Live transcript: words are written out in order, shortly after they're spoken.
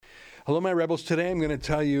Hello, my rebels. Today I'm going to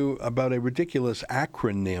tell you about a ridiculous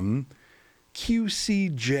acronym,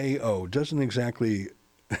 QCJO. Doesn't exactly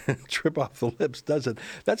trip off the lips, does it?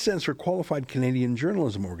 That stands for Qualified Canadian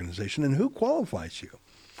Journalism Organization. And who qualifies you?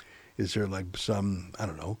 Is there like some, I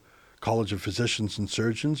don't know, College of Physicians and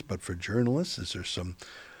Surgeons, but for journalists? Is there some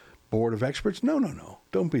board of experts? No.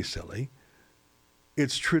 Don't be silly.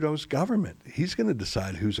 It's Trudeau's government. He's going to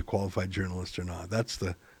decide who's a qualified journalist or not. That's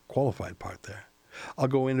the qualified part there. I'll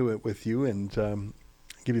go into it with you and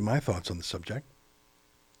give you my thoughts on the subject.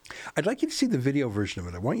 I'd like you to see the video version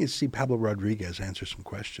of it. I want you to see Pablo Rodriguez answer some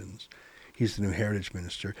questions. He's the new Heritage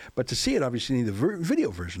Minister. But to see it, obviously, you need the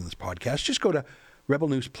video version of this podcast. Just go to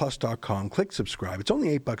rebelnewsplus.com, click subscribe. It's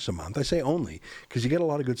only $8 a month. I say only because you get a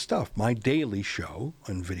lot of good stuff. My daily show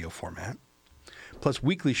on video format, plus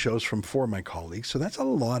weekly shows from 4 of my colleagues. So that's a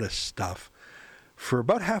lot of stuff for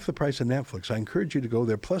about half the price of Netflix. I encourage you to go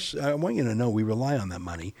there. Plus, I want you to know we rely on that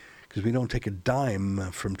money because we don't take a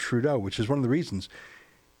dime from Trudeau, which is one of the reasons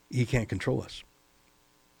he can't control us.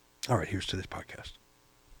 All right, here's today's podcast.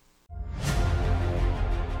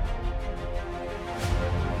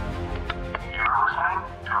 You're listening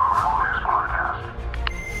to a Rebel News Podcast.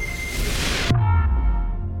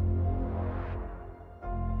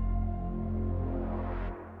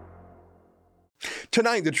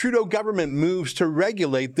 Tonight, the Trudeau government moves to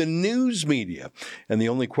regulate the news media. And the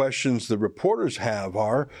only questions the reporters have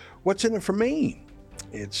are, what's in it for me?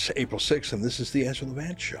 It's April 6th, and this is the Ezra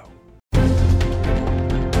Levant Show.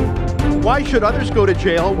 Why should others go to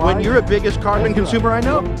jail when you're the biggest carbon consumer I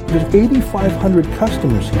know? There's 8,500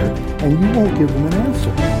 customers here, and you won't give them an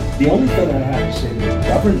answer. The only thing I have to say to the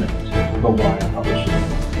government about why I publish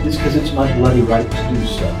it is because it's my bloody right to do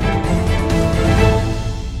so.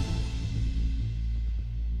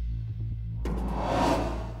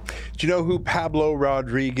 Do you know who Pablo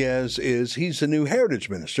Rodriguez is? He's the new Heritage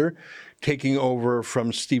Minister, taking over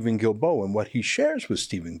from Steven Guilbeault. And what he shares with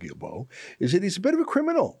Steven Guilbeault is that he's a bit of a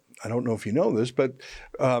criminal. I don't know if you know this, but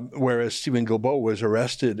whereas Steven Guilbeault was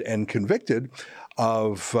arrested and convicted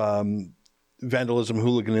of vandalism,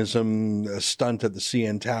 hooliganism, a stunt at the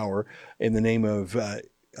CN Tower in the name of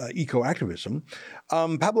eco-activism,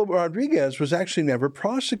 Pablo Rodriguez was actually never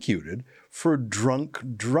prosecuted for drunk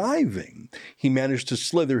driving. He managed to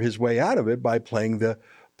slither his way out of it by playing the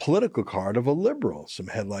political card of a liberal. Some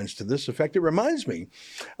headlines to this effect. It reminds me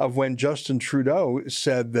of when Justin Trudeau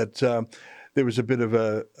said that there was a bit of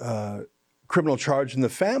a criminal charge in the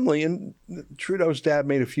family, and Trudeau's dad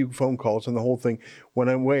made a few phone calls and the whole thing went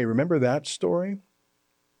away. Remember that story?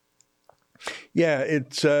 Yeah,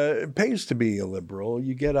 it pays to be a liberal.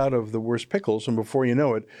 You get out of the worst pickles, and before you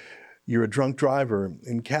know it, you're a drunk driver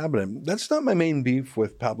in cabinet. That's not my main beef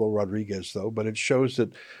with Pablo Rodriguez, though, but it shows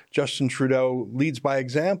that Justin Trudeau leads by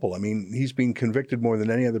example. I mean, he's been convicted more than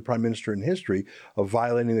any other prime minister in history of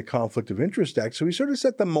violating the Conflict of Interest Act, so he sort of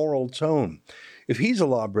set the moral tone. If he's a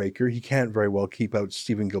lawbreaker, he can't very well keep out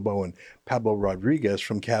Steven Guilbeault and Pablo Rodriguez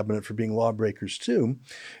from cabinet for being lawbreakers too.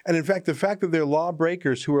 And in fact, the fact that they're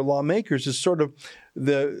lawbreakers who are lawmakers is sort of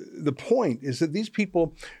the point, is that these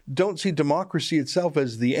people don't see democracy itself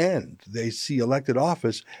as the end. They see elected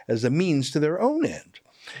office as a means to their own end.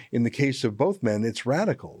 In the case of both men, it's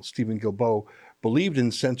radical. Steven Guilbeault believed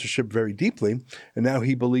in censorship very deeply, and now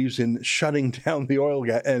he believes in shutting down the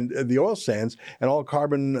oil sands and all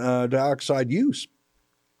carbon dioxide use.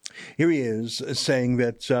 Here he is saying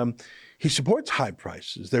that he supports high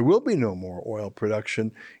prices. There will be no more oil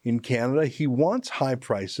production in Canada. He wants high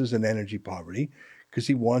prices and energy poverty because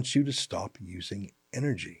he wants you to stop using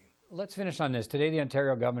energy. Let's finish on this. Today, the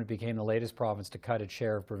Ontario government became the latest province to cut its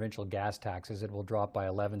share of provincial gas taxes. It will drop by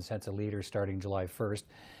 11 cents a litre starting July 1st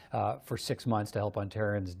for 6 months to help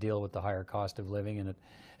Ontarians deal with the higher cost of living. And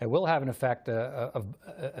it will have an effect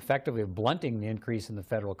effectively of blunting the increase in the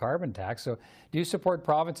federal carbon tax. So do you support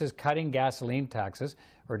provinces cutting gasoline taxes,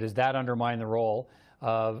 or does that undermine the role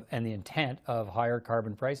of and the intent of higher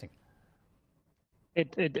carbon pricing?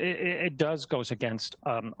 It does goes against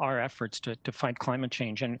our efforts to fight climate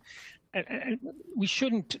change, and we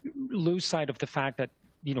shouldn't lose sight of the fact that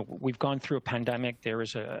we've gone through a pandemic. There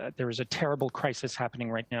is a terrible crisis happening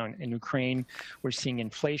right now in Ukraine. We're seeing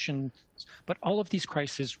inflation, but all of these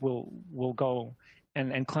crises will go,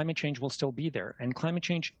 and climate change will still be there. And climate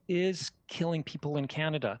change is killing people in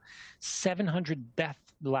Canada. 700 deaths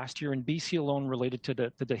last year in BC alone related to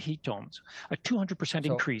the heat domes. A 200%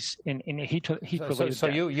 increase in heat related deaths. So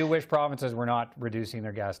you wish provinces were not reducing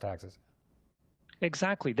their gas taxes?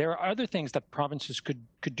 Exactly. There are other things that provinces could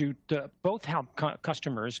do to both help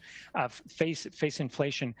customers face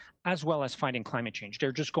inflation as well as fighting climate change.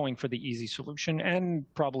 They're just going for the easy solution, and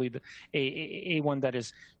probably a one that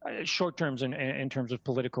is short terms in terms of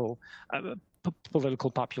political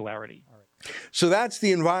popularity. So that's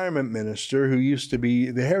the environment minister who used to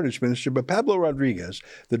be the heritage minister. But Pablo Rodriguez,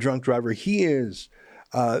 the drunk driver, he is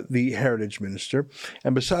the heritage minister.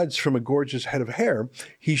 And besides from a gorgeous head of hair,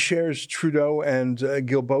 he shares Trudeau and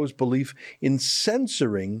Guilbeault's belief in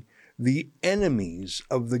censoring the enemies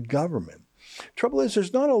of the government. Trouble is,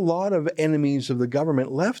 there's not a lot of enemies of the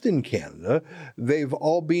government left in Canada. They've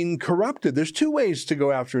all been corrupted. There's two ways to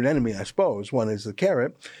go after an enemy, I suppose. One is the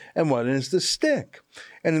carrot and one is the stick.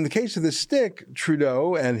 And in the case of the stick,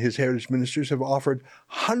 Trudeau and his heritage ministers have offered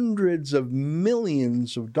hundreds of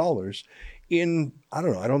millions of dollars in, I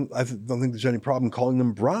don't think there's any problem calling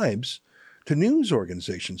them bribes to news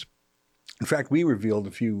organizations. In fact, we revealed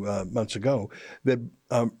a few months ago that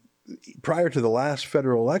prior to the last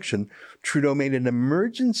federal election, Trudeau made an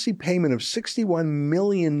emergency payment of $61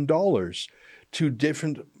 million to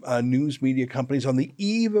different news media companies on the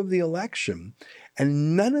eve of the election.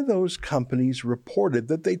 And none of those companies reported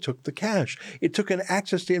that they took the cash. It took an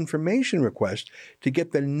access to information request to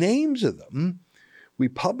get the names of them. We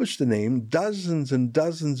published the name, dozens and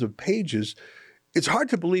dozens of pages. It's hard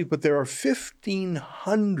to believe, but there are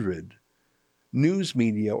 1,500 news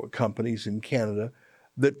media companies in Canada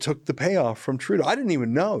that took the payoff from Trudeau. I didn't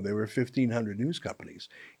even know there were 1,500 news companies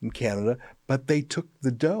in Canada, but they took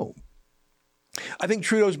the dough. I think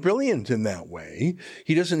Trudeau's brilliant in that way.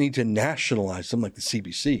 He doesn't need to nationalize them like the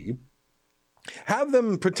CBC. Have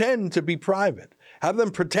them pretend to be private. Have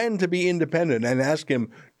them pretend to be independent and ask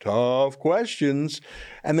him tough questions,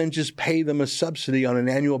 and then just pay them a subsidy on an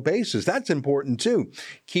annual basis. That's important too.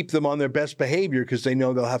 Keep them on their best behavior because they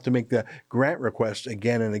know they'll have to make the grant request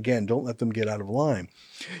again and again. Don't let them get out of line.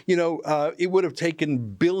 You know, it would have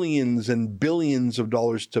taken billions and billions of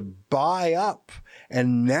dollars to buy up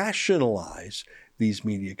and nationalize these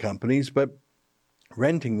media companies, but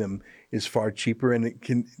renting them is far cheaper, and it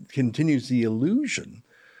continues the illusion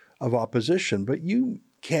of opposition. But you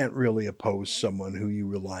can't really oppose someone who you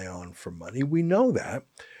rely on for money. We know that.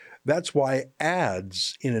 That's why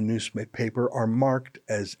ads in a newspaper are marked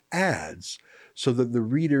as ads, so that the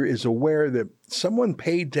reader is aware that someone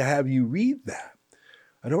paid to have you read that.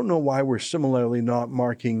 I don't know why we're similarly not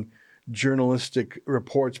marking journalistic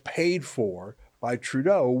reports paid for by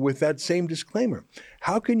Trudeau with that same disclaimer.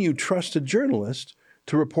 How can you trust a journalist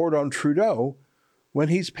to report on Trudeau when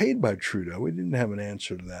he's paid by Trudeau? We didn't have an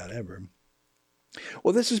answer to that ever.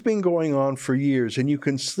 Well, this has been going on for years, and you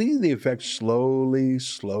can see the effects slowly.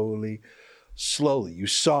 You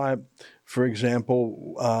saw it, for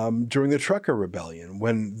example, during the trucker rebellion,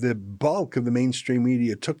 when the bulk of the mainstream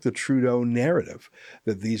media took the Trudeau narrative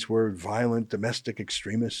that these were violent domestic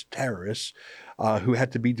extremist terrorists who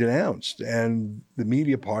had to be denounced. And the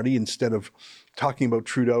media party, instead of talking about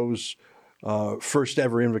Trudeau's first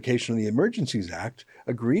ever invocation of the Emergencies Act,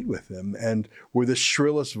 agreed with them and were the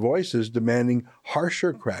shrillest voices demanding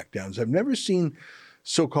harsher crackdowns. I've never seen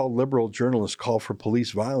so-called liberal journalists call for police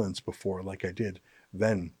violence before like I did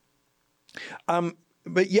then.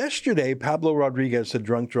 But yesterday, Pablo Rodriguez, the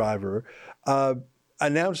drunk driver,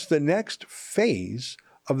 announced the next phase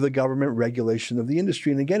of the government regulation of the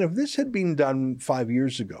industry. And again, if this had been done 5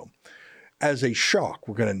 years ago, as a shock,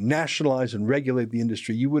 we're going to nationalize and regulate the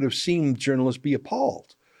industry, you would have seen journalists be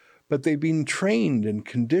appalled. But they've been trained and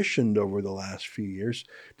conditioned over the last few years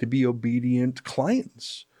to be obedient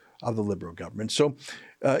clients of the Liberal government. So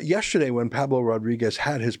yesterday, when Pablo Rodriguez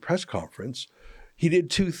had his press conference, he did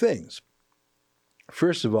two things.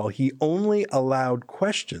 First of all, he only allowed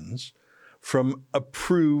questions from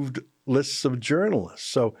approved lists of journalists.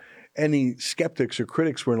 So any skeptics or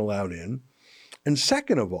critics weren't allowed in. And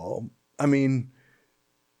second of all, I mean,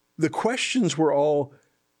 the questions were all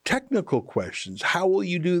technical questions. How will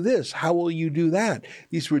you do this? How will you do that?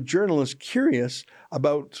 These were journalists curious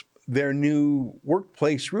about their new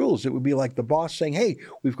workplace rules. It would be like the boss saying, hey,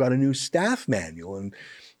 we've got a new staff manual. And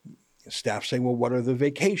staff saying, well, what are the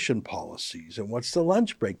vacation policies? And what's the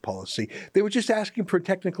lunch break policy? They were just asking for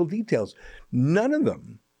technical details. None of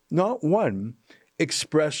them, not one,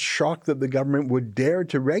 expressed shock that the government would dare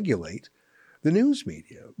to regulate the news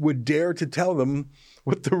media, would dare to tell them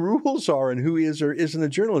what the rules are and who is or isn't a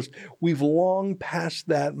journalist. We've long passed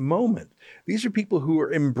that moment. These are people who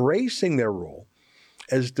are embracing their role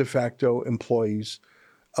as de facto employees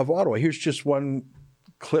of Ottawa. Here's just one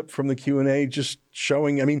clip from the Q&A just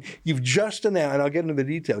showing, I mean, you've just announced, and I'll get into the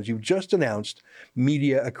details, you've just announced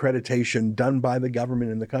media accreditation done by the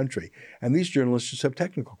government in the country. And these journalists just have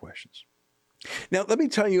technical questions. Now, let me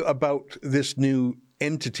tell you about this new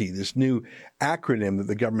entity, this new acronym that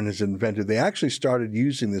the government has invented. They actually started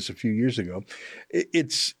using this a few years ago.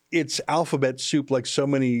 It's alphabet soup like so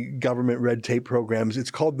many government red tape programs.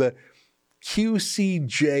 It's called the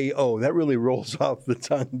QCJO. That really rolls off the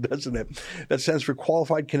tongue, doesn't it? That stands for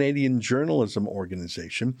Qualified Canadian Journalism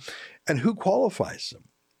Organization. And who qualifies them?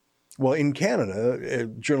 Well, in Canada,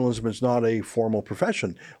 journalism is not a formal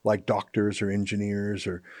profession like doctors or engineers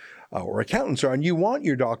or accountants are. And you want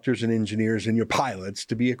your doctors and engineers and your pilots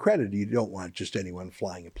to be accredited. You don't want just anyone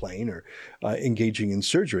flying a plane or engaging in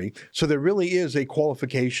surgery. So there really is a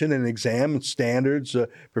qualification, an exam, standards,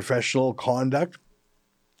 professional conduct.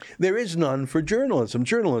 There is none for journalism.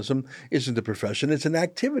 Journalism isn't a profession, it's an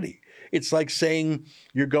activity. It's like saying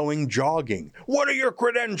you're going jogging. What are your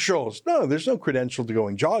credentials? No, there's no credential to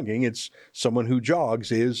going jogging. It's someone who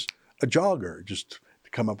jogs is a jogger, just to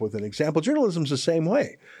come up with an example. Journalism's the same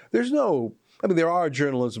way. There are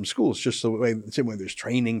journalism schools, just the same way there's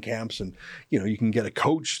training camps and, you can get a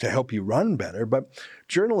coach to help you run better. But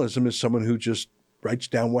journalism is someone who just writes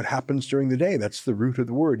down what happens during the day. That's the root of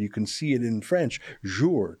the word. You can see it in French,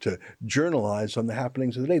 jour, to journalize on the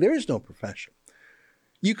happenings of the day. There is no profession.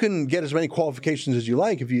 You can get as many qualifications as you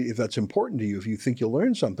like if that's important to you, if you think you'll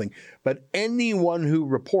learn something. But anyone who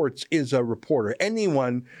reports is a reporter.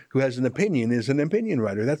 Anyone who has an opinion is an opinion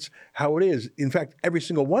writer. That's how it is. In fact, every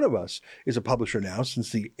single one of us is a publisher now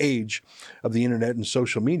since the age of the internet and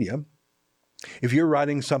social media. If you're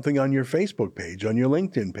writing something on your Facebook page, on your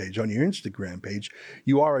LinkedIn page, on your Instagram page,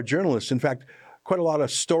 you are a journalist. In fact, quite a lot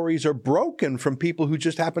of stories are broken from people who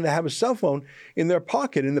just happen to have a cell phone in their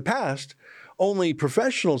pocket. In the past, only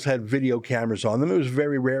professionals had video cameras on them. It was a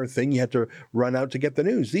very rare thing. You had to run out to get the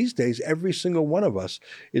news. These days, every single one of us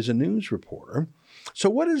is a news reporter. So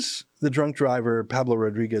what does the drunk driver Pablo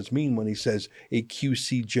Rodriguez mean when he says a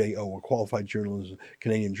QCJO, a Qualified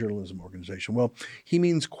Canadian Journalism Organization? Well, he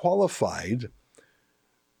means qualified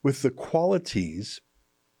with the qualities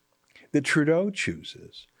that Trudeau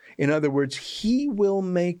chooses. In other words, he will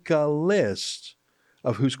make a list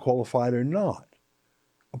of who's qualified or not.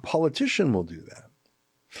 A politician will do that.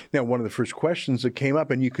 Now, one of the first questions that came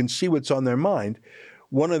up, and you can see what's on their mind,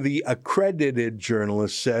 one of the accredited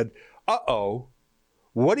journalists said,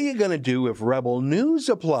 what are you going to do if Rebel News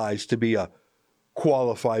applies to be a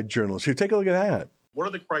qualified journalist? Here, take a look at that. What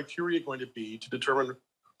are the criteria going to be to determine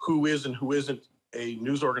who is and who isn't a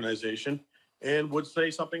news organization, and would say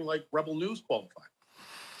something like Rebel News qualified?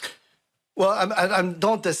 Well, I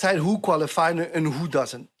don't decide who qualified and who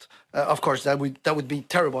doesn't. Of course, that would be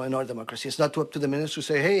terrible in our democracy. It's not up to the minister to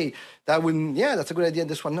say, hey, that's a good idea,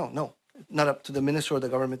 this one. No. Not up to the minister or the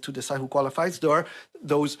government to decide who qualifies. There are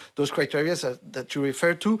those criteria that you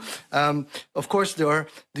referred to. Of course, the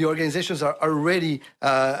organizations are already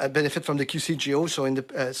benefit from the QCJO.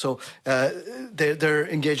 So they're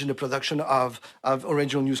engaged in the production of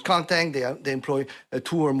original news content. They employ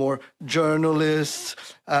 2 or more journalists,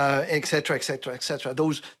 et cetera, et cetera, et cetera.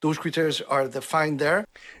 Those criteria are defined there.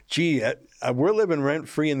 Gee, we're living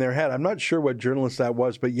rent-free in their head. I'm not sure what journalist that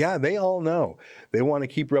was, but yeah, they all know. They want to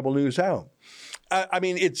keep Rebel News out.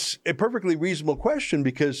 It's a perfectly reasonable question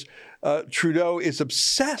because Trudeau is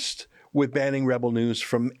obsessed with banning Rebel News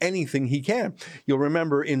from anything he can. You'll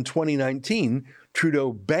remember in 2019,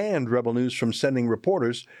 Trudeau banned Rebel News from sending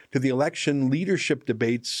reporters to the election leadership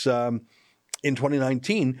debates in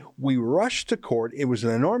 2019. We rushed to court. It was an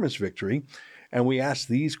enormous victory. And we asked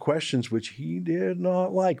these questions, which he did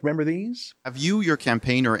not like. Remember these? Have you, your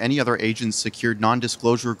campaign, or any other agents secured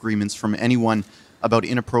non-disclosure agreements from anyone about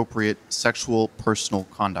inappropriate sexual personal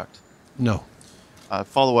conduct? No.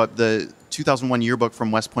 Follow-up, the 2001 yearbook from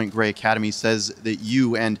West Point Grey Academy says that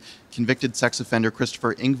you and convicted sex offender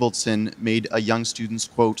Christopher Ingvaldson made a young student's,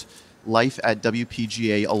 quote, life at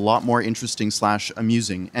WPGA a lot more interesting /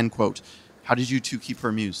 amusing, end quote. How did you two keep her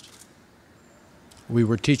amused? We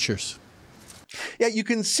were teachers. Yeah, you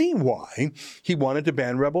can see why he wanted to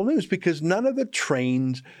ban Rebel News, because none of the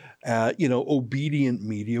trained, obedient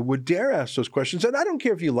media would dare ask those questions. And I don't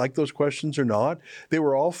care if you like those questions or not. They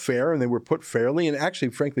were all fair and they were put fairly. And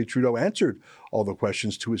actually, frankly, Trudeau answered all the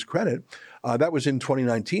questions to his credit. That was in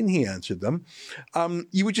 2019 he answered them.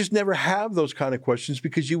 You would just never have those kind of questions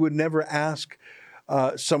because you would never ask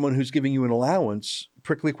someone who's giving you an allowance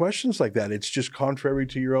prickly questions like that. It's just contrary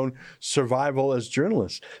to your own survival as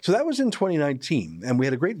journalists. So that was in 2019, and we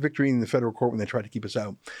had a great victory in the federal court when they tried to keep us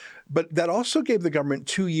out. But that also gave the government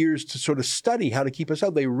 2 years to sort of study how to keep us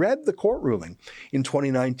out. They read the court ruling in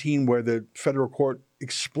 2019 where the federal court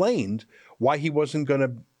explained why he wasn't going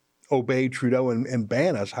to obey Trudeau and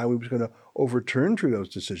ban us, how he was going to overturn Trudeau's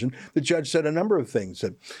decision. The judge said a number of things,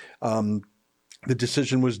 that the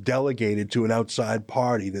decision was delegated to an outside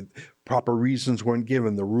party, that proper reasons weren't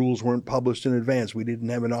given, the rules weren't published in advance, we didn't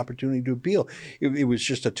have an opportunity to appeal. It was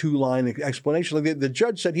just a two-line explanation. Like the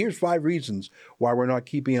judge said, here's 5 reasons why we're not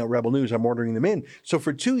keeping out Rebel News. I'm ordering them in. So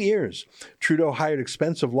for 2 years, Trudeau hired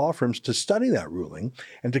expensive law firms to study that ruling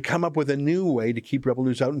and to come up with a new way to keep Rebel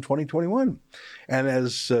News out in 2021. And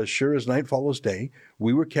as sure as night follows day,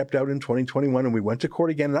 we were kept out in 2021, and we went to court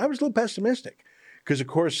again. And I was a little pessimistic because, of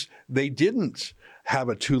course, they didn't have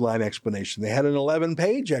a 2-line explanation. They had an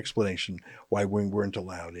 11-page explanation why we weren't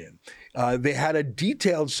allowed in. They had a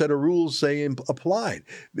detailed set of rules they applied.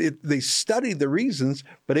 They studied the reasons,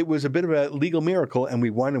 but it was a bit of a legal miracle, and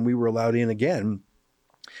we won, and we were allowed in again.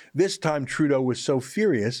 This time, Trudeau was so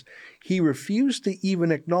furious, he refused to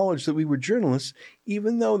even acknowledge that we were journalists,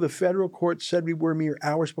 even though the federal court said we were mere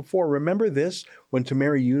hours before. Remember this, when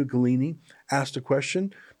Tamara Ugolini asked a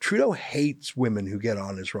question? Trudeau hates women who get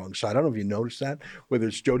on his wrong side. I don't know if you noticed that, whether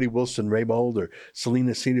it's Jody Wilson-Raybould or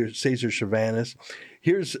Selena Caesar-Chavanis.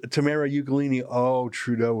 Here's Tamara Ugolini. Oh,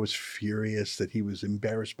 Trudeau was furious that he was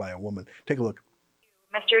embarrassed by a woman. Take a look.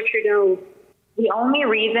 Mr. Trudeau, the only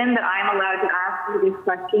reason that I'm allowed to ask you this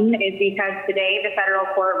question is because today the federal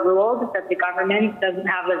court ruled that the government doesn't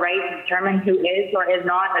have the right to determine who is or is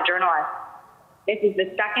not a journalist. This is the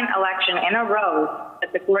second election in a row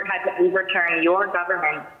that the court had to overturn your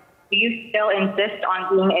government. Do you still insist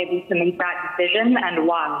on being able to make that decision, and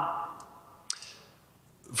why?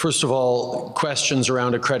 First of all, questions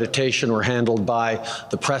around accreditation were handled by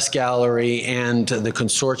the Press Gallery and the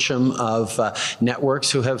consortium of networks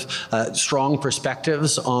who have strong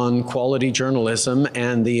perspectives on quality journalism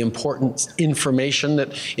and the important information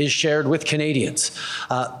that is shared with Canadians.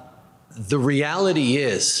 The reality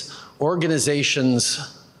is, organizations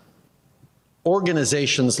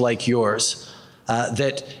like yours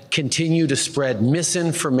that continue to spread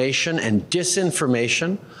misinformation and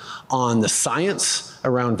disinformation on the science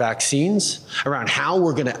around vaccines, around how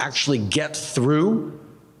we're going to actually get through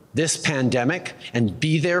this pandemic and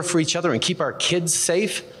be there for each other and keep our kids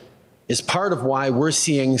safe, is part of why we're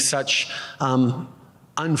seeing such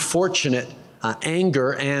unfortunate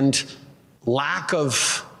anger and lack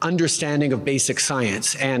of understanding of basic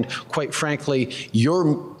science. And quite frankly,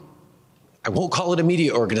 I won't call it a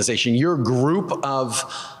media organization, your group of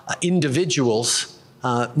individuals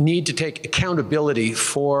need to take accountability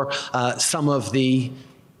for some of the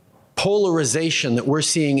polarization that we're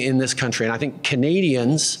seeing in this country. And I think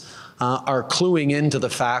Canadians are cluing into the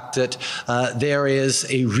fact that there is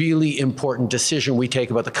a really important decision we take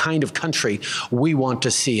about the kind of country we want to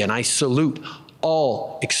see. And I salute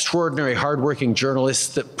all extraordinary, hardworking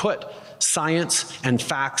journalists that put science and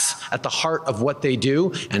facts at the heart of what they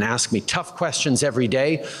do and ask me tough questions every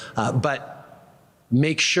day, but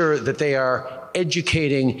make sure that they are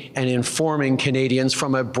educating and informing Canadians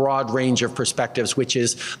from a broad range of perspectives, which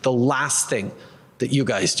is the last thing that you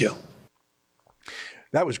guys do.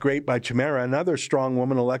 That was great by Tamara. Another strong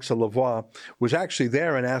woman, Alexa Lavoie, was actually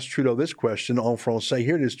there and asked Trudeau this question en français.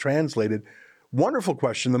 Here it is translated. Wonderful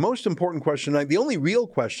question. The most important question tonight, the only real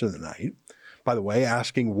question of the night, by the way,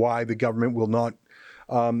 asking why the government will not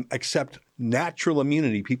accept natural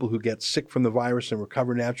immunity, people who get sick from the virus and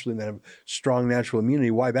recover naturally and have strong natural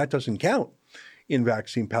immunity, why that doesn't count in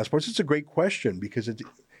vaccine passports. It's a great question because it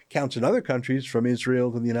counts in other countries, from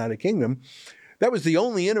Israel to the United Kingdom. That was the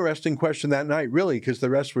only interesting question that night, really, because the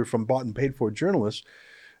rest were from bought and paid for journalists.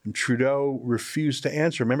 And Trudeau refused to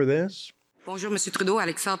answer. Remember this? Bonjour, M. Trudeau.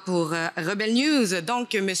 Alexa pour Rebel News.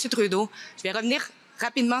 Donc, M. Trudeau, je vais revenir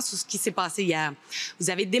rapidement sur ce qui s'est passé hier. Vous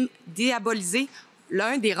avez diabolisé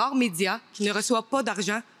l'un des rares médias qui ne reçoit pas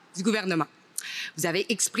d'argent du gouvernement. Vous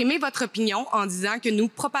avez exprimé votre opinion en disant que nous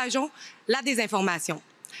propageons la désinformation.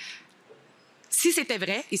 Si c'était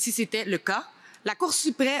vrai, et si c'était le cas, la Cour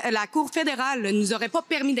fédérale ne nous aurait pas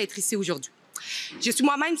permis d'être ici aujourd'hui. Je suis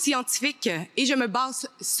moi-même scientifique et je me base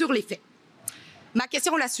sur les faits. Ma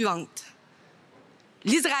question est la suivante.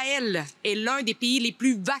 L'Israël est l'un des pays les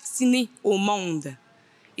plus vaccinés au monde.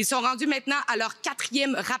 Ils sont rendus maintenant à leur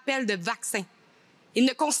 4e rappel de vaccin. Ils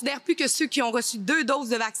ne considèrent plus que ceux qui ont reçu 2 doses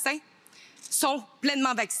de vaccin sont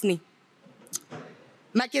pleinement vaccinés.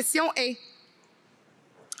 Ma question est,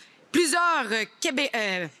 plusieurs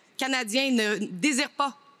Canadiens ne désirent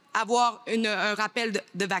pas avoir un rappel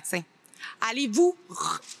de vaccin. Allez-vous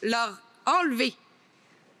leur enlever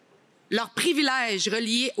leurs privilèges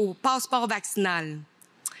reliés au passeport vaccinal?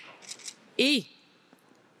 Et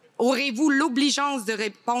aurez-vous l'obligeance de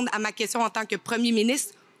répondre à ma question en tant que premier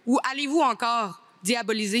ministre ou allez-vous encore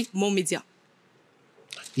diaboliser mon média?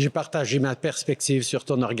 J'ai partagé ma perspective sur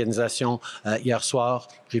ton organisation hier soir.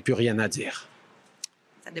 J'ai plus rien à dire.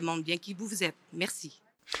 Ça démontre bien qui vous êtes. Merci.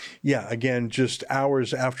 Yeah, again, just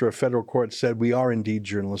hours after a federal court said we are indeed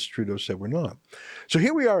journalists, Trudeau said we're not. So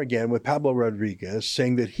here we are again with Pablo Rodriguez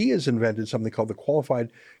saying that he has invented something called the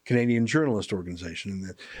Qualified Canadian Journalist Organization,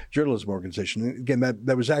 the journalism organization. And again,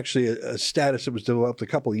 that was actually a status that was developed a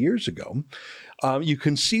couple of years ago. You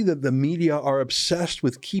can see that the media are obsessed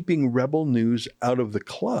with keeping rebel news out of the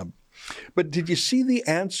club. But did you see the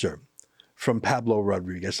answer from Pablo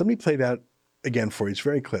Rodriguez? Let me play that again for you. It's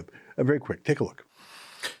very quick. Take a look.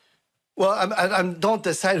 Well, I don't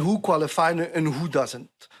decide who qualifies and who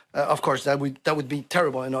doesn't. Of course, that would be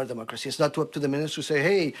terrible in our democracy. It's not up to the minister to say,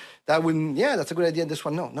 hey, that's a good idea, this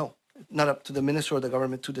one. No. Not up to the minister or the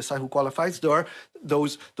government to decide who qualifies. There are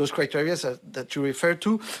those criteria that you referred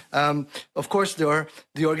to. Of course, the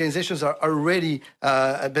organizations are already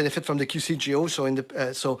benefit from the QCGO.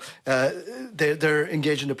 So they're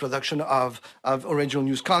engaged in the production of original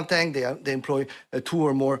news content. They employ 2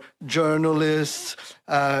 or more journalists,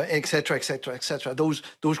 et cetera. Those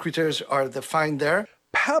criteria are defined there.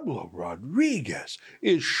 Pablo Rodriguez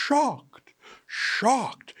is shocked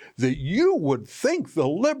that you would think the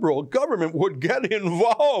Liberal government would get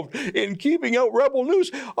involved in keeping out rebel news.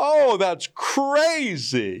 Oh, that's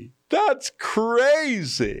crazy. That's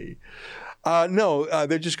crazy. No,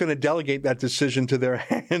 they're just going to delegate that decision to their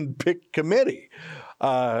hand-picked committee.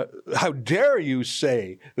 How dare you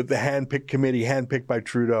say that the hand-picked committee, handpicked by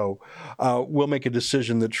Trudeau, will make a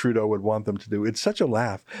decision that Trudeau would want them to do. It's such a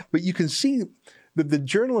laugh. But you can see that the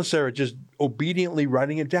journalists are just obediently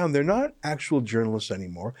writing it down. They're not actual journalists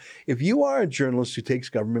anymore. If you are a journalist who takes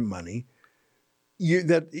government money,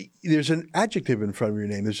 there's an adjective in front of your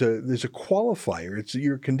name. There's a qualifier.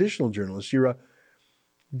 You're a conditional journalist. You're a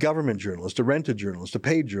government journalist, a rented journalist, a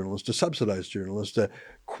paid journalist, a subsidized journalist, a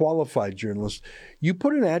qualified journalist. You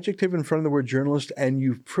put an adjective in front of the word journalist and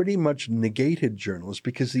you've pretty much negated journalist,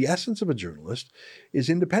 because the essence of a journalist is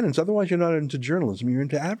independence. Otherwise, you're not into journalism, you're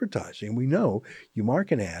into advertising. We know you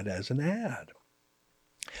mark an ad as an ad.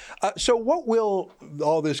 So what will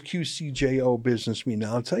all this QCJO business mean?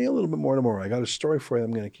 Now, I'll tell you a little bit more tomorrow. I got a story for you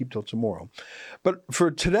I'm going to keep till tomorrow. But for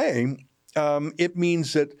today, it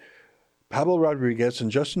means that Pablo Rodriguez and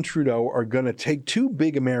Justin Trudeau are going to take 2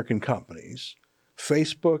 big American companies,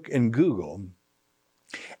 Facebook and Google,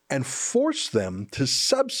 and force them to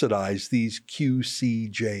subsidize these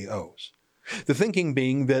QCJOs. The thinking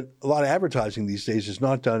being that a lot of advertising these days is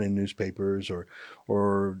not done in newspapers or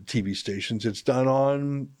TV stations. It's done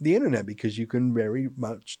on the internet because you can very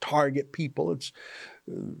much target people. It's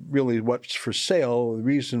really what's for sale. The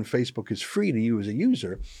reason Facebook is free to you as a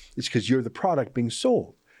user is because you're the product being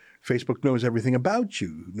sold. Facebook knows everything about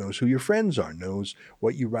you, knows who your friends are, knows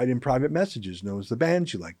what you write in private messages, knows the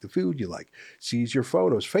bands you like, the food you like, sees your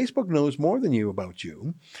photos. Facebook knows more than you about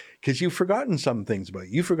you because you've forgotten some things about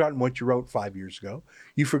you. You've forgotten what you wrote 5 years ago.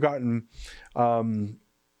 You've forgotten, what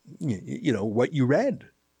you read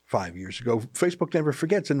 5 years ago. Facebook never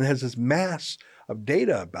forgets, and it has this mass of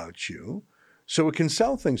data about you, so it can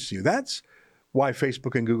sell things to you. That's why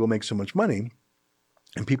Facebook and Google make so much money.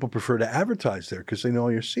 And people prefer to advertise there because they know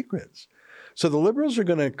all your secrets. So the Liberals are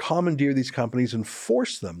going to commandeer these companies and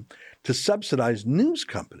force them to subsidize news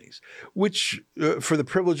companies, which for the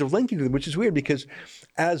privilege of linking to them, which is weird because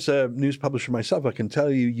as a news publisher myself, I can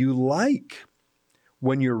tell you like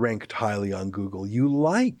when you're ranked highly on Google. You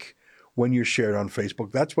like when you're shared on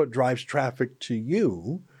Facebook. That's what drives traffic to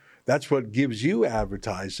you. That's what gives you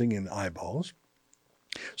advertising and eyeballs.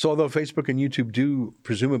 So although Facebook and YouTube do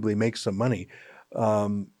presumably make some money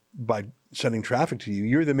by sending traffic to you,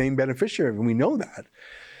 you're the main beneficiary, and we know that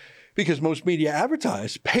because most media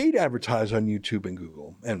paid advertise on YouTube and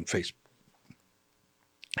Google and Facebook.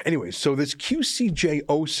 Anyway, so this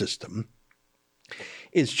QCJO system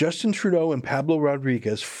is Justin Trudeau and Pablo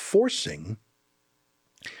Rodriguez forcing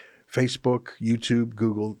Facebook, YouTube,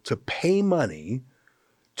 Google to pay money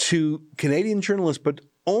to Canadian journalists, but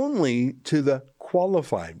only to the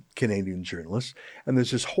qualified Canadian journalists. And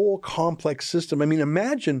there's this whole complex system. I mean,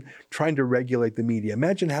 imagine trying to regulate the media.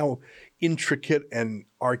 Imagine how intricate and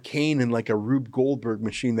arcane and like a Rube Goldberg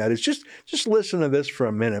machine that is. Just listen to this for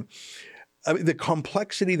a minute. I mean, the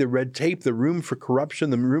complexity, the red tape, the room for corruption,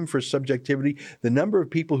 the room for subjectivity, the number of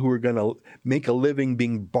people who are going to make a living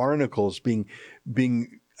being barnacles, being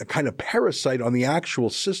a kind of parasite on the actual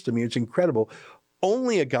system. It's incredible.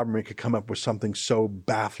 Only a government could come up with something so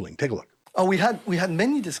baffling. Take a look. Oh, we had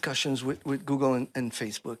many discussions with Google and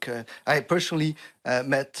Facebook. I personally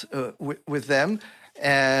met with them,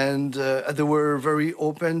 and there were very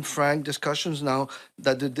open, frank discussions. Now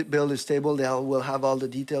that the bill is tabled, we'll have all the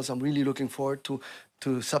details. I'm really looking forward to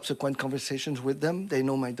subsequent conversations with them. They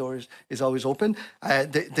know my door is always open.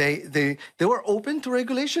 They were open to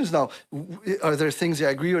regulations. Now, are there things they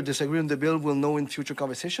agree or disagree on the bill? We'll know in future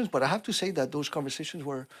conversations. But I have to say that those conversations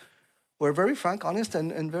were very frank, honest,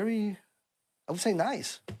 and very, I would say,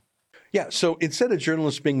 nice. Yeah, so instead of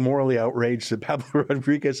journalists being morally outraged that Pablo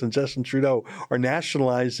Rodriguez and Justin Trudeau are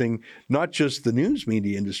nationalizing not just the news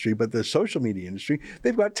media industry, but the social media industry,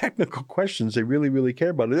 they've got technical questions they really, really care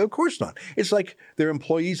about. Of course not. It's like they're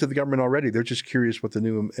employees of the government already. They're just curious what the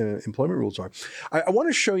new employment rules are. I want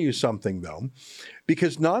to show you something, though,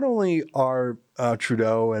 because not only are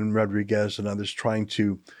Trudeau and Rodriguez and others trying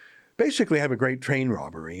to basically have a great train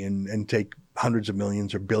robbery and take hundreds of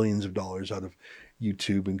millions or billions of dollars out of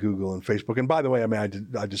YouTube and Google and Facebook. And by the way, I mean,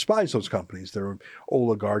 I despise those companies. They're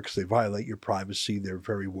oligarchs. They violate your privacy. They're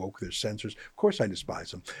very woke. They're censors. Of course, I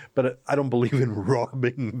despise them. But I don't believe in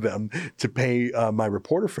robbing them to pay my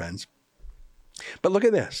reporter friends. But look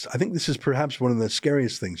at this. I think this is perhaps one of the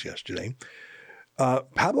scariest things yesterday.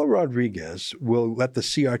 Pablo Rodriguez will let the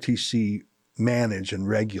CRTC manage and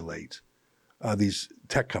regulate these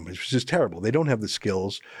tech companies, which is terrible. They don't have the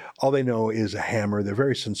skills. All they know is a hammer. They're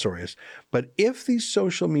very censorious. But if these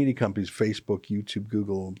social media companies, Facebook, YouTube,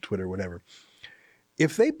 Google, Twitter, whatever,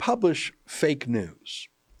 if they publish fake news,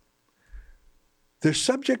 they're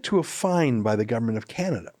subject to a fine by the government of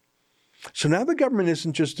Canada. So now the government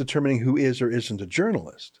isn't just determining who is or isn't a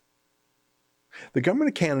journalist. The government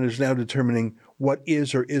of Canada is now determining what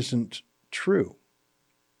is or isn't true,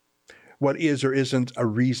 what is or isn't a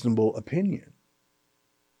reasonable opinion.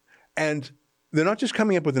 And they're not just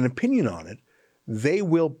coming up with an opinion on it, they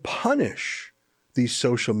will punish these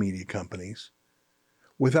social media companies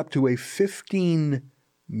with up to a $15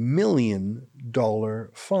 million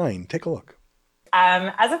fine. Take a look.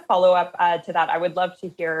 As a follow-up to that, I would love to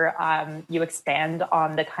hear you expand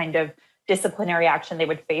on the kind of disciplinary action they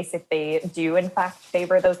would face if they do, in fact,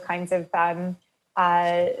 favor those kinds of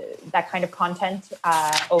that kind of content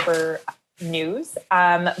over news.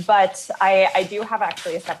 But I do have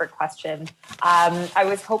actually a separate question. I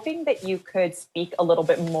was hoping that you could speak a little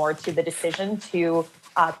bit more to the decision to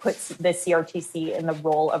put the CRTC in the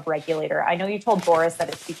role of regulator. I know you told Boris that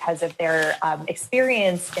it's because of their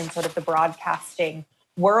experience in sort of the broadcasting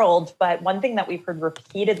world, but one thing that we've heard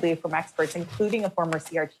repeatedly from experts, including a former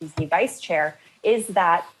CRTC vice chair, is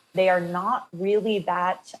that they are not really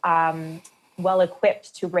that well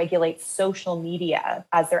equipped to regulate social media,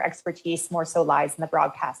 as their expertise more so lies in the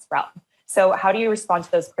broadcast realm. So how do you respond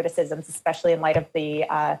to those criticisms, especially in light of the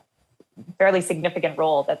fairly significant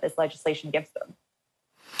role that this legislation gives them?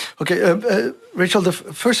 Okay, Rachel, the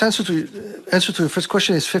first answer to the first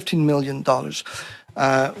question is $15 million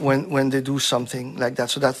when they do something like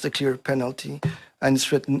that. So that's the clear penalty, and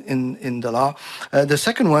it's written in the law. The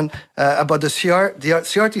second one about the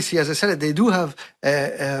CRTC, as I said, they do have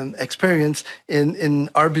experience in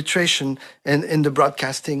arbitration in the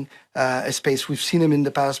broadcasting space. We've seen them in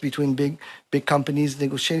the past between big companies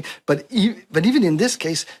negotiating. But even in this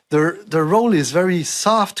case, their role is very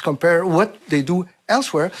soft compared to what they do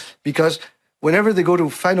elsewhere, because whenever they go to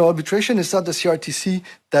final arbitration, it's not the CRTC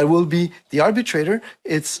that will be the arbitrator.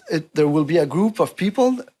 There will be a group of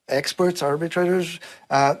people, experts, arbitrators,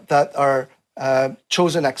 that are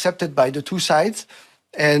chosen, accepted by the two sides,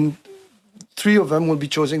 and 3 of them will be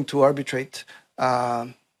chosen to arbitrate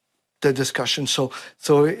the discussion. So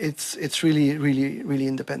it's really, really, really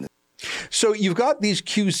independent. So you've got these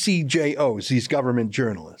QCJOs, these government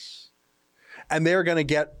journalists, and they're going to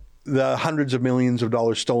get the hundreds of millions of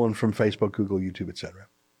dollars stolen from Facebook, Google, YouTube, etc.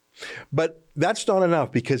 But that's not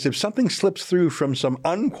enough, because if something slips through from some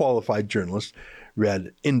unqualified journalist,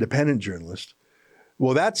 read independent journalist,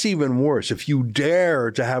 well, that's even worse. If you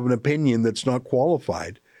dare to have an opinion that's not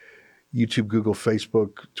qualified, YouTube, Google,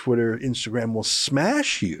 Facebook, Twitter, Instagram will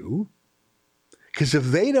smash you, because if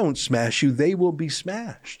they don't smash you, they will be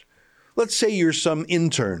smashed. Let's say you're some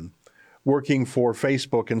intern working for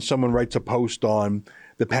Facebook and someone writes a post on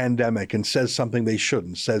the pandemic and says something they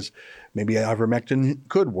shouldn't, says maybe ivermectin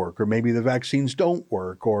could work, or maybe the vaccines don't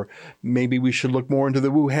work, or maybe we should look more into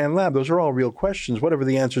the Wuhan lab. Those are all real questions. Whatever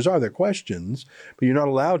the answers are, they're questions, but you're not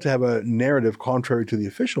allowed to have a narrative contrary to the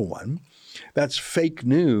official one. That's fake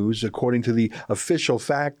news, according to the official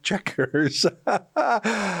fact checkers.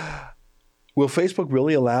 Will Facebook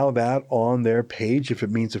really allow that on their page if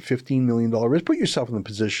it means a $15 million risk? Put yourself in the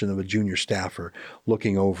position of a junior staffer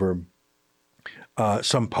looking over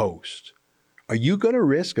some post. Are you going to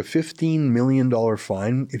risk a $15 million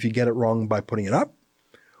fine if you get it wrong by putting it up?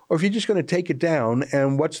 Or if you're just going to take it down,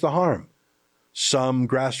 and what's the harm? Some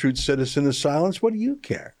grassroots citizen is silenced. What do you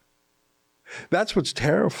care? That's what's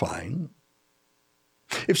terrifying.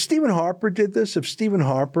 If Stephen Harper did this, if Stephen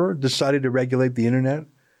Harper decided to regulate the internet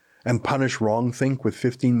and punish wrongthink with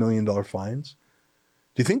 $15 million fines,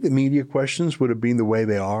 do you think the media questions would have been the way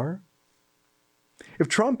they are? If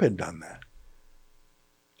Trump had done that,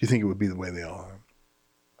 do you think it would be the way they are?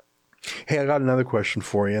 Hey, I got another question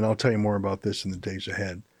for you, and I'll tell you more about this in the days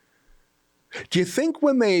ahead. Do you think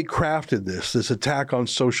when they crafted this attack on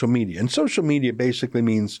social media, and social media basically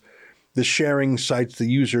means the sharing sites, the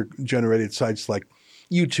user-generated sites like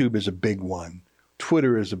YouTube is a big one,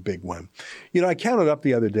 Twitter is a big one. You know, I counted up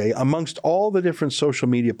the other day, amongst all the different social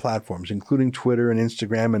media platforms, including Twitter and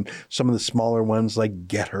Instagram and some of the smaller ones like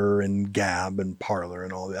Getter and Gab and Parler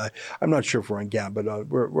and all that. I'm not sure if we're on Gab, but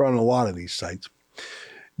we're on a lot of these sites.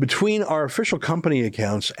 Between our official company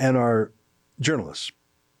accounts and our journalists,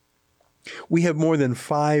 we have more than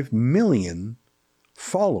 5 million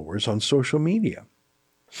followers on social media,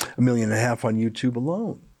 1.5 million on YouTube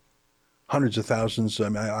alone. Hundreds of thousands. I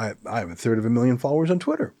have 1/3 followers on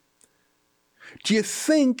Twitter. Do you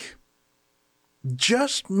think,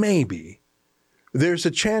 just maybe, there's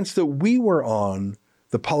a chance that we were on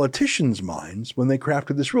the politicians' minds when they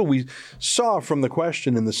crafted this rule? We saw from the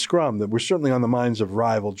question in the scrum that we're certainly on the minds of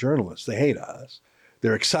rival journalists. They hate us.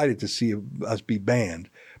 They're excited to see us be banned.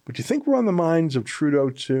 But do you think we're on the minds of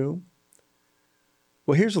Trudeau too?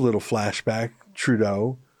 Well, here's a little flashback.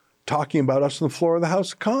 Trudeau talking about us on the floor of the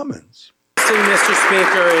House of Commons. Mr.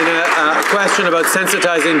 Speaker, in a question about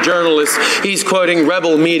sensitizing journalists, he's quoting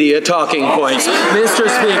Rebel Media talking points. Mr.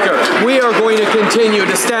 Speaker, we are going to continue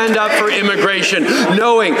to stand up for immigration,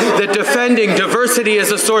 knowing that defending diversity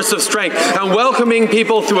is a source of strength and welcoming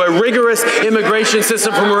people through a rigorous immigration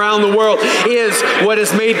system from around the world is what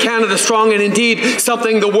has made Canada strong and indeed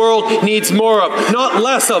something the world needs more of, not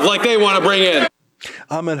less of, like they want to bring in.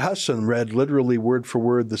 Ahmed Hassan read literally word for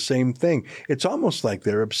word the same thing. It's almost like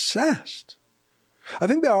they're obsessed. I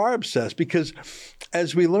think they are obsessed because,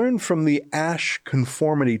 as we learned from the Asch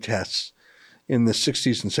conformity tests in the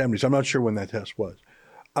 60s and 70s, I'm not sure when that test was,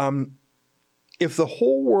 if the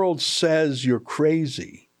whole world says you're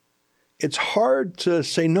crazy, it's hard to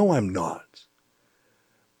say, no, I'm not.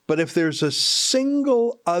 But if there's a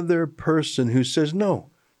single other person who says, no,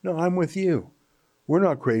 I'm with you, we're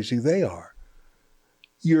not crazy, they are,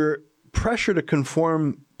 your pressure to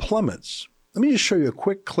conform plummets. Let me just show you a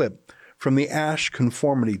quick clip from the Asch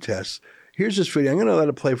conformity test. Here's this video. I'm going to let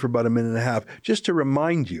it play for about 1.5 minutes just to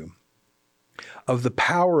remind you of the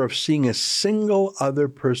power of seeing a single other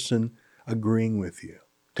person agreeing with you.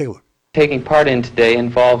 Take a look. Taking part in today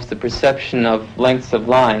involves the perception of lengths of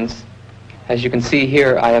lines. As you can see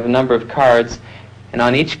here, I have a number of cards, and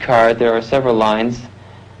on each card there are several lines.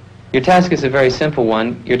 Your task is a very simple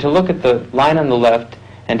one. You're to look at the line on the left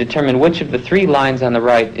and determine which of the 3 lines on the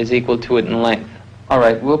right is equal to it in length. All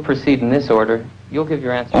right, we'll proceed in this order. You'll give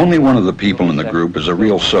your answer. Only one of the people in the group is a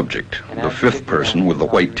real subject, the 5th person with the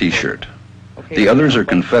white T-shirt. The others are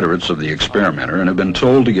confederates of the experimenter and have been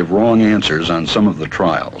told to give wrong answers on some of the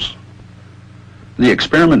trials. The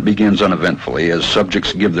experiment begins uneventfully as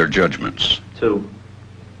subjects give their judgments. 2.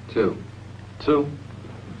 2. 2.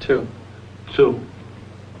 2. 2.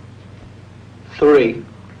 3.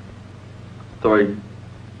 3.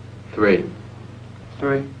 3.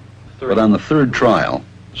 3. But on the 3rd trial,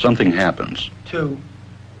 something happens. 2.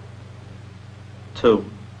 2.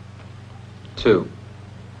 2.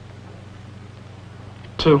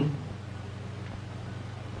 2.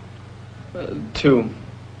 2.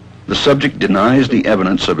 The subject denies the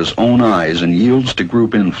evidence of his own eyes and yields to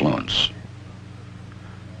group influence.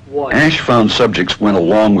 Asch found subjects went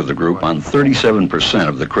along with the group on 37%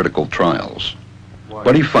 of the critical trials.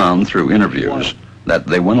 But he found through interviews that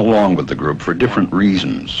they went along with the group for different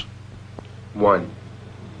reasons. 1.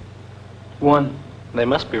 1. They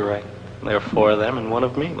must be right. There are 4 of them and 1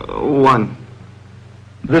 of me. 1.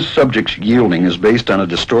 This subject's yielding is based on a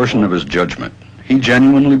distortion of his judgment. He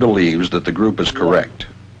genuinely believes that the group is correct.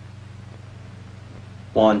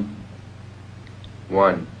 1.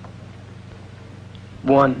 1.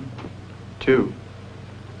 1. 2.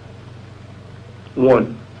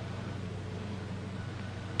 1.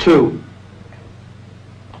 2.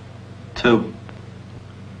 2.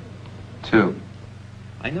 2.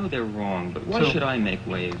 I know they're wrong, but why should I make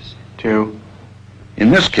waves? 2.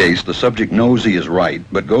 In this case, the subject knows he is right,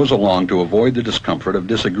 but goes along to avoid the discomfort of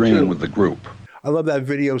disagreeing with the group. I love that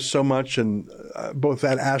video so much, and both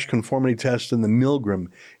that Asch conformity test and the Milgram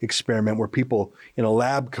experiment, where people in a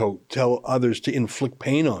lab coat tell others to inflict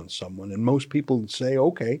pain on someone, and most people say,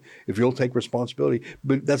 okay, if you'll take responsibility.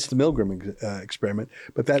 But that's the Milgram experiment.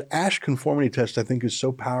 But that Asch conformity test, I think, is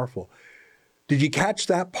so powerful. Did you catch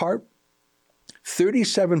that part?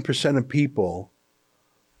 37% of people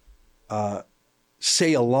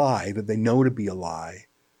say a lie that they know to be a lie,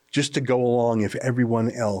 just to go along if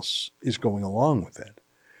everyone else is going along with it.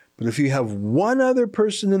 But if you have one other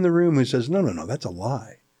person in the room who says, no, that's a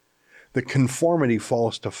lie, the conformity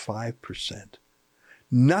falls to 5%.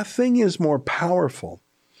 Nothing is more powerful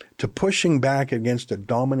to pushing back against a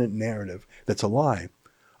dominant narrative that's a lie,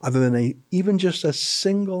 other than even just a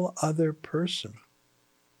single other person.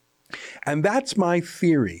 And that's my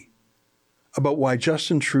theory about why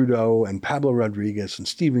Justin Trudeau and Pablo Rodriguez and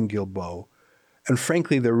Stephen Guilbeault and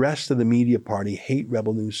frankly, the rest of the media party hate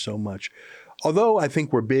Rebel News so much. Although I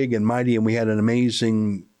think we're big and mighty and we had an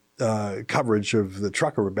amazing coverage of the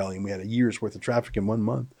trucker rebellion, we had a year's worth of traffic in 1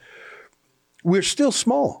 month, we're still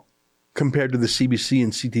small compared to the CBC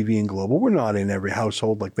and CTV and Global. We're not in every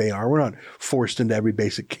household like they are. We're not forced into every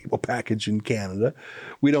basic cable package in Canada.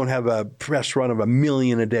 We don't have a press run of 1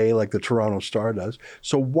 million a day like the Toronto Star does.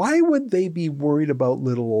 So why would they be worried about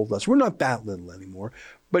little old us? We're not that little anymore.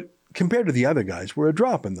 But compared to the other guys, we're a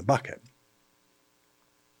drop in the bucket.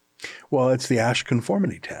 Well, it's the Asch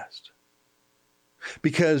conformity test.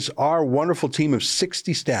 Because our wonderful team of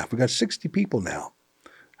 60 staff, we've got 60 people now.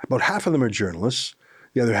 About half of them are journalists.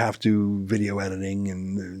 The other half do video editing,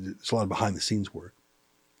 and there's a lot of behind-the-scenes work.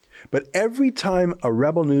 But every time a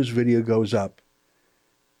Rebel News video goes up,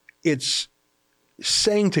 it's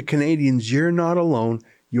saying to Canadians, you're not alone,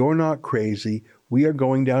 you're not crazy, we are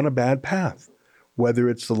going down a bad path. Whether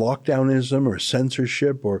it's the lockdownism or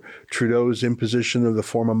censorship or Trudeau's imposition of the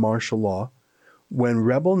form of martial law, when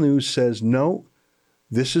Rebel News says, no,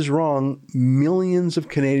 this is wrong, millions of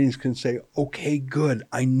Canadians can say, okay, good,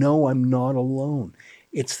 I know I'm not alone.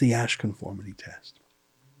 It's the Asch conformity test.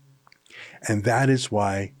 And that is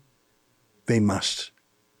why they must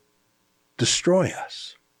destroy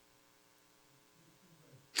us.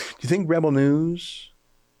 Do you think Rebel News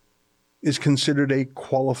is considered a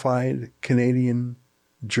qualified Canadian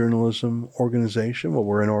journalism organization? Well,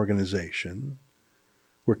 we're an organization.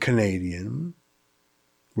 We're Canadian.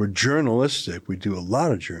 We're journalistic. We do a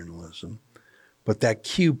lot of journalism. But that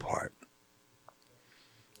Q part,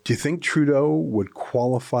 do you think Trudeau would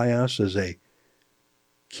qualify us as a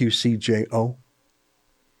QCJO?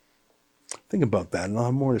 Think about that, and I'll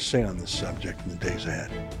have more to say on this subject in the days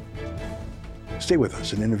ahead. Stay with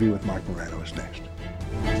us. An interview with Marc Morano is next.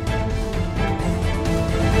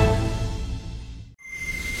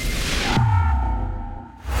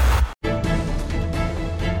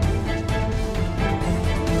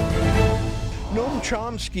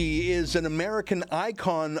 Chomsky is an American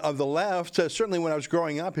icon of the left. Certainly when I was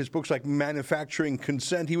growing up, his books like Manufacturing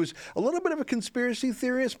Consent, he was a little bit of a conspiracy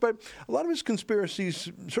theorist, but a lot of his conspiracies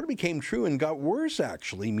sort of became true and got worse,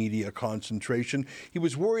 actually, media concentration. He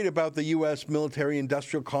was worried about the U.S.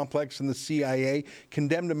 military-industrial complex and the CIA,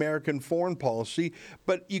 condemned American foreign policy,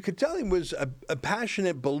 but you could tell he was a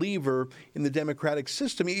passionate believer in the democratic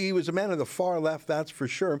system. He was a man of the far left, that's for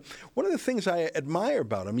sure. One of the things I admire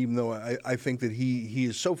about him, even though I think that he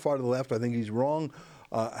is so far to the left, I think he's wrong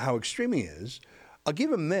how extreme he is. I'll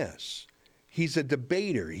give him this. He's a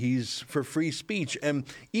debater. He's for free speech. And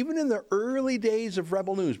even in the early days of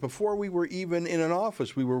Rebel News, before we were even in an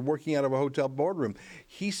office, we were working out of a hotel boardroom,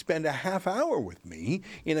 he spent a half hour with me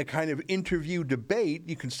in a kind of interview debate.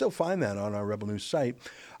 You can still find that on our Rebel News site.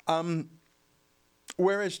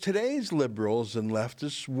 Whereas today's liberals and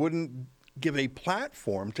leftists wouldn't give a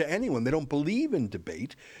platform to anyone. They don't believe in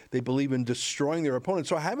debate. They believe in destroying their opponents.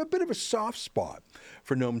 So I have a bit of a soft spot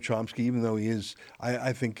for Noam Chomsky, even though he is,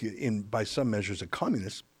 I think, by some measures, a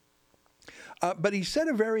communist. But he said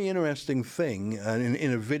a very interesting thing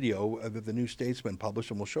in a video that the New Statesman published,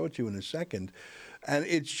 and we'll show it to you in a second. And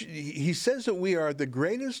he says that we are the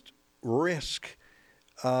greatest risk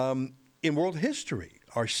in world history.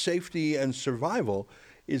 Our safety and survival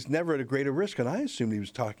is never at a greater risk. And I assumed he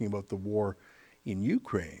was talking about the war in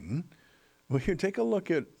Ukraine. Well, here, take a look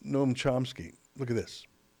at Noam Chomsky. Look at this.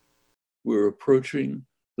 We're approaching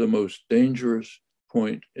the most dangerous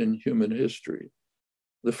point in human history.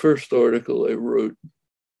 The first article I wrote,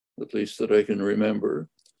 at least that I can remember,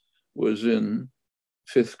 was in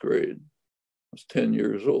 5th grade. I was 10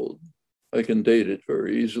 years old. I can date it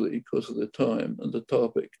very easily because of the time and the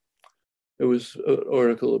topic. It was an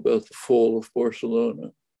article about the fall of Barcelona.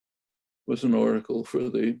 It was an article for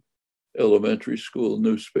the elementary school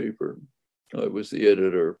newspaper. I was the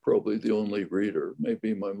editor, probably the only reader,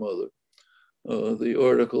 maybe my mother. The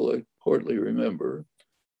article I partly remember.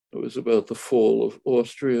 It was about the fall of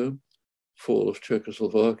Austria, fall of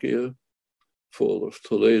Czechoslovakia, fall of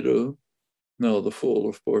Toledo, now the fall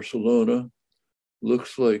of Barcelona.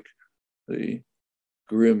 Looks like the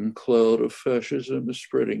grim cloud of fascism is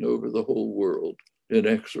spreading over the whole world,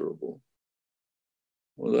 inexorable.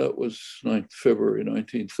 Well, that was February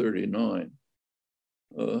 1939.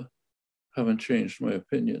 Haven't changed my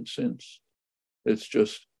opinion since. It's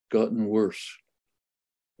just gotten worse.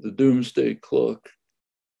 The doomsday clock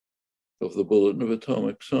of the Bulletin of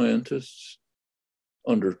Atomic Scientists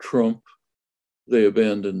under Trump, they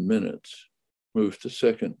abandoned minutes, moved to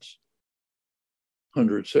seconds,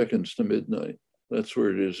 100 seconds to midnight. That's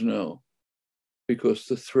where it is now, because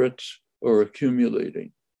the threats are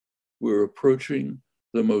accumulating. We're approaching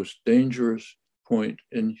the most dangerous point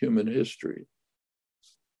in human history.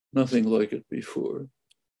 Nothing like it before.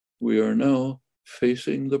 We are now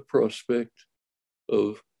facing the prospect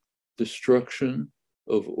of destruction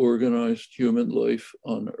of organized human life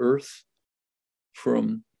on Earth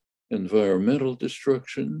from environmental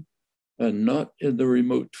destruction, and not in the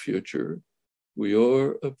remote future. We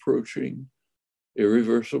are approaching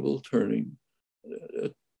irreversible turning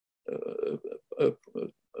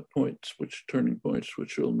turning points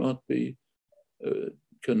which will not be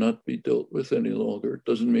cannot be dealt with any longer. It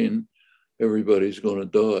doesn't mean everybody's going to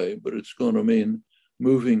die, but it's going to mean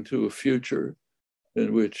moving to a future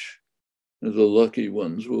in which the lucky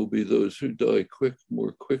ones will be those who die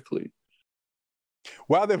more quickly.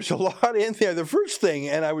 Wow, there was a lot in there. The first thing,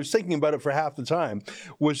 and I was thinking about it for half the time,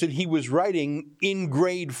 was that he was writing in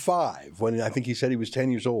grade 5, when I think he said he was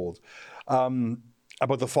 10 years old,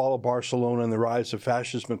 about the fall of Barcelona and the rise of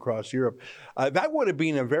fascism across Europe. That would have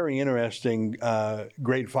been a very interesting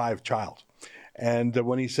grade 5 child. And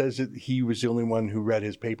when he says that he was the only one who read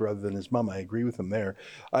his paper other than his mom, I agree with him there.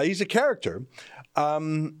 He's a character.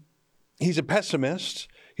 He's a pessimist.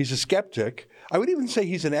 He's a skeptic. I would even say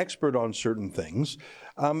he's an expert on certain things.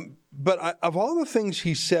 But of all the things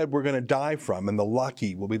he said we're going to die from, and the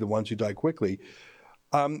lucky will be the ones who die quickly,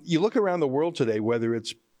 you look around the world today, whether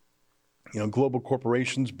it's global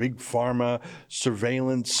corporations, big pharma,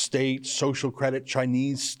 surveillance state, social credit,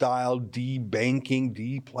 Chinese-style de-banking,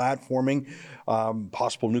 de-platforming,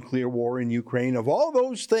 possible nuclear war in Ukraine. Of all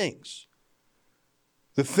those things,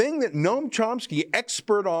 the thing that Noam Chomsky,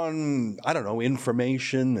 expert on,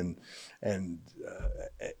 information and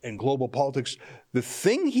global politics, the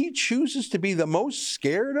thing he chooses to be the most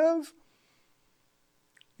scared of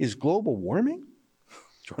is global warming.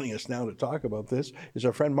 Joining us now to talk about this is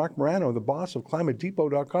our friend Marc Morano, the boss of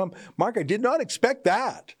ClimateDepot.com. Marc, I did not expect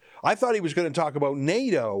that. I thought he was going to talk about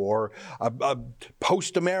NATO or a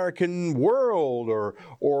post-American world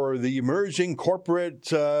or the emerging corporate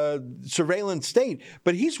surveillance state,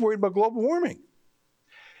 but he's worried about global warming.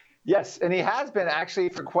 Yes, and he has been actually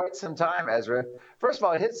for quite some time, Ezra. First of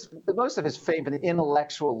all, most of his fame in the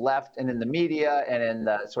intellectual left and in the media and in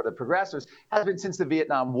the sort of progressives has been since the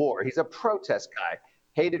Vietnam War. He's a protest guy.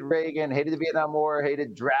 Hated Reagan, hated the Vietnam War,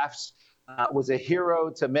 hated drafts, was a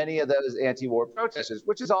hero to many of those anti-war protesters,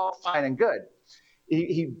 which is all fine and good.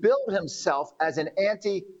 He billed himself as an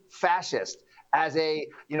anti-fascist, as a,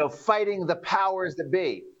 fighting the powers that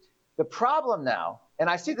be. The problem now, and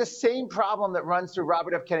I see the same problem that runs through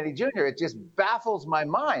Robert F. Kennedy Jr., it just baffles my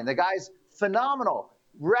mind. The guy's phenomenal,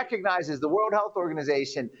 recognizes the World Health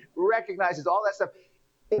Organization, recognizes all that stuff.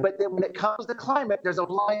 But then when it comes to climate, there's a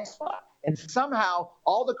blind spot. And somehow,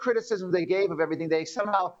 all the criticism they gave of everything, they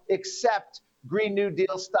somehow accept Green New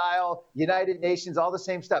Deal style, United Nations, all the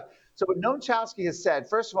same stuff. So what Noam Chomsky has said,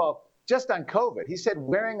 first of all, just on COVID, he said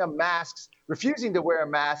wearing a mask, refusing to wear a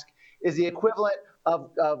mask is the equivalent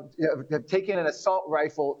of taking an assault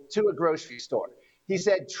rifle to a grocery store. He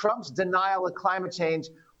said Trump's denial of climate change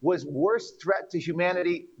was worse threat to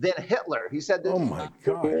humanity than Hitler. He said this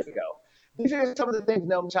 2 years ago. These are some of the things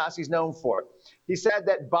Noam Chomsky is known for. He said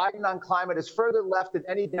that Biden on climate is further left than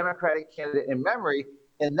any Democratic candidate in memory,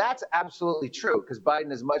 and that's absolutely true because Biden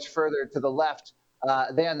is much further to the left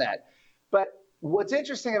than that. But what's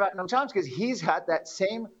interesting about Noam Chomsky is he's got that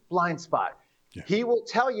same blind spot. Yeah. He will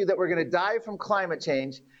tell you that we're going to die from climate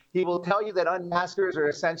change. He will tell you that unmaskers are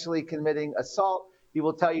essentially committing assault. He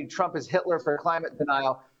will tell you Trump is Hitler for climate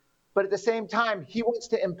denial. But at the same time, he wants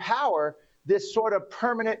to empower this sort of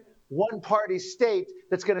permanent one-party state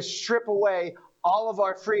that's going to strip away all of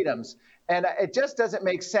our freedoms. And it just doesn't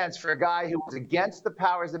make sense for a guy who was against the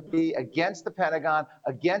powers that be, against the Pentagon,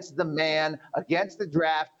 against the man, against the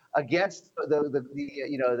draft, against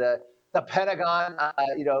the Pentagon,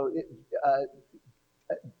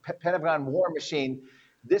 Pentagon war machine.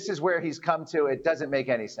 This is where he's come to. It doesn't make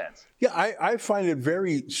any sense. Yeah, I find it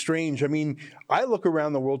very strange. I mean, I look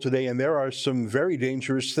around the world today and there are some very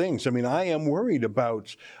dangerous things. I mean, I am worried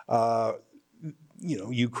about,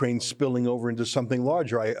 Ukraine spilling over into something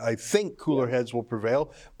larger. I think cooler heads will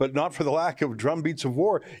prevail, but not for the lack of drumbeats of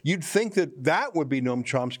war. You'd think that would be Noam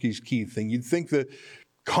Chomsky's key thing. You'd think that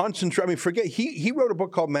he wrote a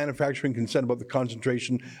book called Manufacturing Consent about the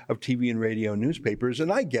concentration of TV and radio and newspapers,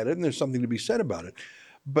 and I get it, and there's something to be said about it.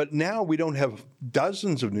 But now we don't have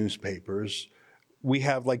dozens of newspapers. We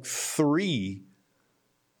have like 3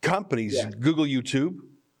 companies, Google, YouTube,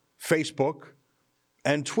 Facebook,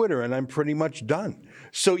 and Twitter, and I'm pretty much done.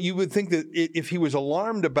 So you would think that if he was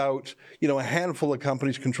alarmed about, a handful of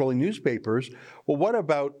companies controlling newspapers, well, what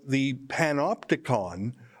about the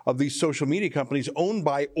panopticon of these social media companies owned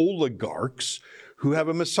by oligarchs who have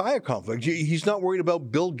a messiah conflict? He's not worried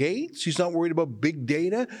about Bill Gates. He's not worried about big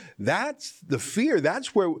data. That's the fear.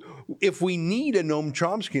 That's where, if we need a Noam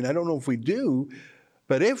Chomsky, and I don't know if we do,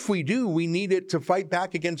 but if we do, we need it to fight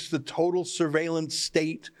back against the total surveillance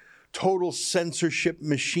state, total censorship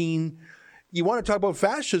machine. You want to talk about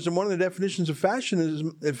fascism, one of the definitions of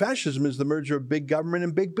fascism is the merger of big government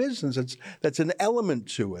and big business. That's an element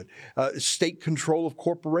to it. State control of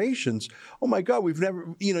corporations. Oh my God, we've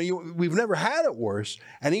never had it worse.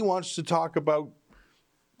 And he wants to talk about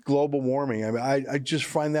global warming. I mean, I just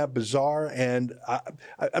find that bizarre. And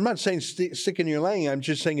I'm not saying stick in your lane. I'm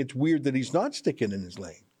just saying it's weird that he's not sticking in his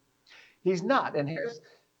lane. He's not. And here's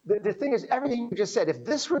the thing is, everything you just said, if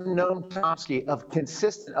this were Noam Chomsky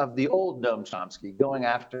of the old Noam Chomsky going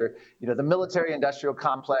after, the military-industrial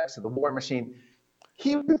complex of the war machine,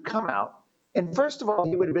 he would come out, and first of all,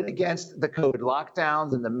 he would have been against the COVID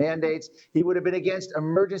lockdowns and the mandates. He would have been against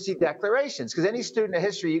emergency declarations, because any student of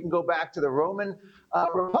history, you can go back to the Roman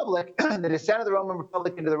Republic. The descent of the Roman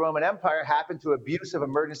Republic into the Roman Empire happened through abuse of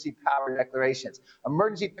emergency power declarations.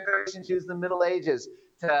 Emergency declarations used in the Middle Ages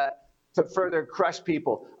to further crush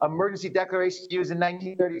people. Emergency declaration used in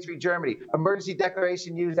 1933 Germany. Emergency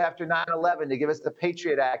declaration used after 9/11 to give us the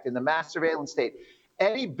Patriot Act and the mass surveillance state.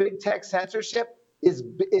 Any big tech censorship is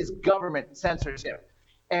government censorship.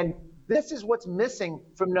 And this is what's missing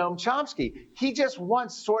from Noam Chomsky. He just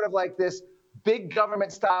wants sort of like this big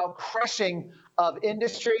government style crushing of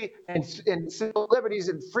industry and civil liberties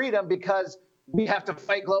and freedom, because we have to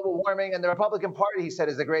fight global warming. And the Republican Party, he said,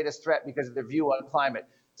 is the greatest threat because of their view on climate.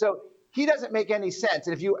 So he doesn't make any sense.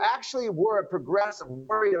 And if you actually were a progressive,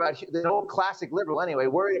 worried about the old classic liberal anyway,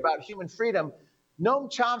 worried about human freedom,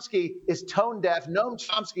 Noam Chomsky is tone deaf. Noam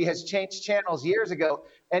Chomsky has changed channels years ago.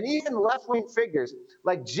 And even left-wing figures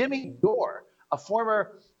like Jimmy Dore, a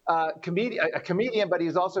former comedian, but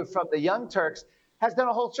he's also from the Young Turks, has done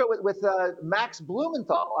a whole show with Max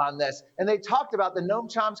Blumenthal on this. And they talked about the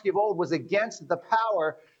Noam Chomsky of old was against the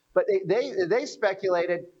power, but they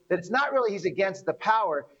speculated that it's not really he's against the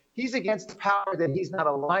power. He's against the power that he's not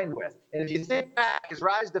aligned with. And if you think back, his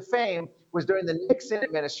rise to fame was during the Nixon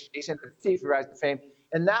administration, the chief rise to fame,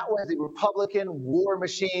 and that was the Republican war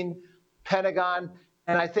machine, Pentagon.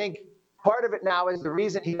 And I think part of it now is the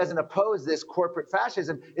reason he doesn't oppose this corporate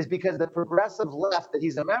fascism is because the progressive left that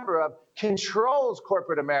he's a member of controls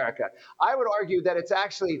corporate America. I would argue that it's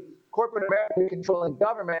actually corporate America controlling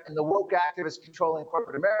government and the woke activists controlling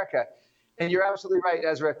corporate America. And you're absolutely right,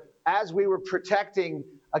 Ezra. As we were protecting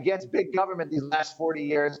against big government these last 40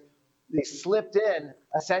 years, they slipped in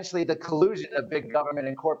essentially the collusion of big government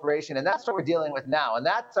and corporation. And that's what we're dealing with now. And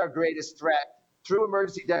that's our greatest threat through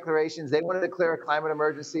emergency declarations. They want to declare a climate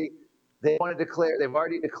emergency. They've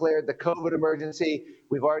already declared the COVID emergency.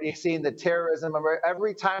 We've already seen the terrorism.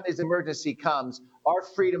 Every time this emergency comes, our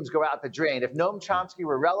freedoms go out the drain. If Noam Chomsky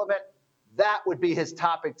were relevant, that would be his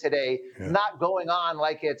topic today, not going on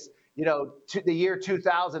like it's, to the year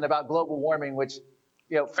 2000 about global warming, which,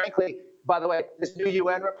 frankly, by the way, this new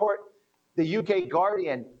UN report, the UK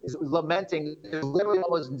Guardian is lamenting there's literally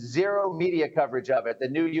almost zero media coverage of it. The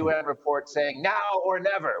new UN report saying now or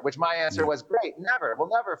never, which my answer was great, never. We'll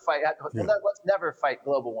never fight. Let's never fight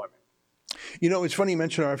global warming. It's funny you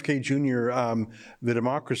mention RFK Jr., the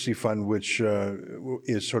Democracy Fund, which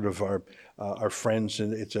is sort of our friends,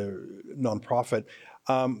 and it's a nonprofit,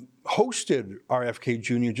 hosted RFK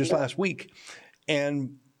Jr. just last week.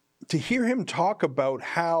 And to hear him talk about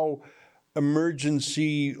how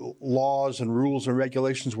emergency laws and rules and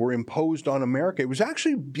regulations were imposed on America, it was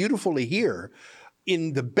actually beautiful to hear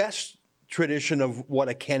in the best tradition of what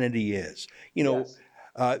a Kennedy is. You know,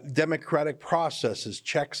 democratic processes,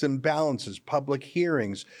 checks and balances, public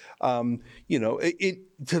hearings. You know,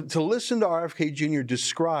 to listen to RFK Jr.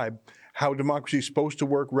 describe how democracy is supposed to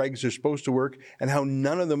work, regs are supposed to work, and how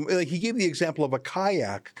none of them, like he gave the example of a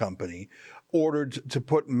kayak company ordered to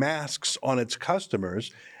put masks on its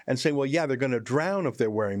customers and saying, well, yeah, they're going to drown if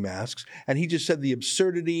they're wearing masks. And he just said the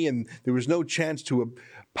absurdity and there was no chance to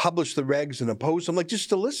publish the regs and oppose them. Like, just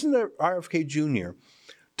to listen to RFK Jr.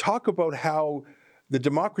 talk about how the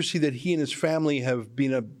democracy that he and his family have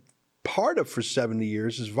been a part of for 70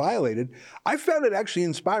 years is violated. I found it actually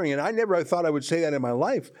inspiring, and I never thought I would say that in my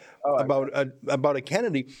life about a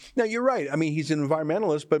Kennedy. Now, you're right. I mean, he's an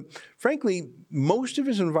environmentalist, but frankly, most of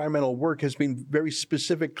his environmental work has been very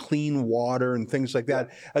specific, clean water and things like that,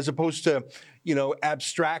 as opposed to, you know,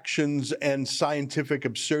 abstractions and scientific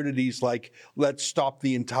absurdities like let's stop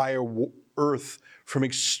the entire Earth from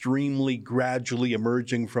extremely gradually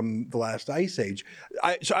emerging from the last ice age.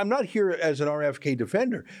 So I'm not here as an RFK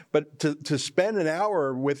defender, but to spend an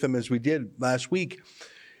hour with him as we did last week,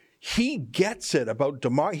 he gets it about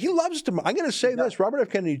democracy. He loves democracy. I'm going to say this, Robert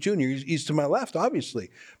F. Kennedy Jr., he's to my left,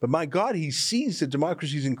 obviously, but my God, he sees that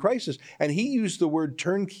democracy is in crisis, and he used the word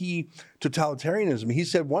turnkey totalitarianism. He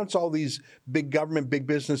said once all these big government, big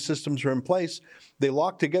business systems are in place, they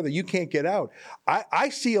lock together, you can't get out. I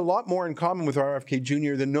see a lot more in common with RFK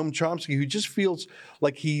Jr. than Noam Chomsky, who just feels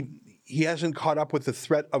like he hasn't caught up with the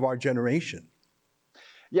threat of our generation.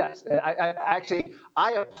 Yes, I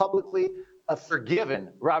have publicly forgiven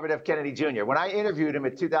Robert F. Kennedy Jr. When I interviewed him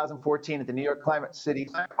in 2014 at the New York City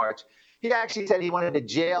Climate March, he actually said he wanted to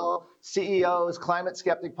jail CEOs, climate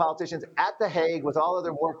skeptic politicians at The Hague with all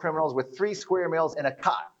other war criminals with 3 square meals and a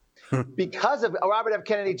cot. Because of Robert F.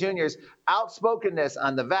 Kennedy Jr.'s outspokenness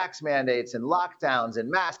on the vax mandates and lockdowns and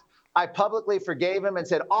masks, I publicly forgave him and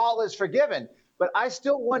said, all is forgiven. But I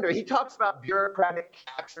still wonder, he talks about bureaucratic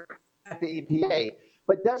capture at the EPA,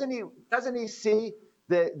 but doesn't he see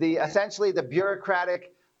the essentially the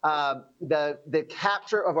bureaucratic, the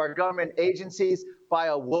capture of our government agencies by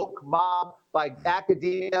a woke mob, by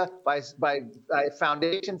academia, by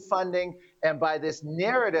foundation funding, and by this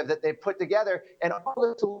narrative that they put together, and all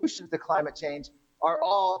the solutions to climate change are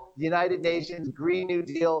all the United Nations, Green New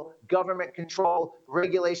Deal, government control,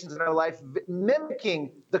 regulations in our life,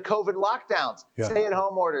 mimicking the COVID lockdowns,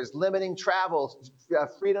 stay-at-home orders, limiting travel,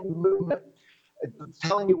 freedom of movement,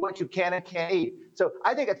 telling you what you can and can't eat. So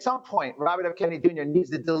I think at some point, Robert F. Kennedy Jr. needs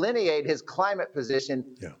to delineate his climate position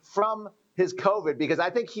from his COVID, because I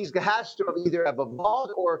think he has to either have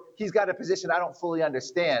evolved or he's got a position I don't fully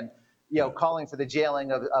understand, you know, calling for the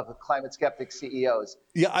jailing of climate skeptic CEOs.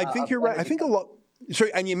 Yeah, I think you're right. I think a lot.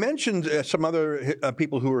 Sorry, and you mentioned some other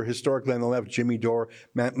people who were historically on the left, Jimmy Dore,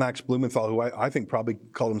 Max Blumenthal, who I think probably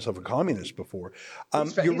called himself a communist before.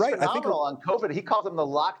 You're right. I think on COVID, he called them the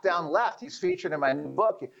lockdown left. He's featured in my new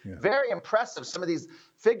book. Very impressive. Some of these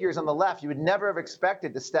figures on the left you would never have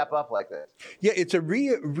expected to step up like this. Yeah, it's a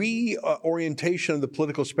reorientation of the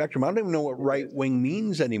political spectrum. I don't even know what right wing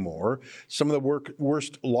means anymore. Some of the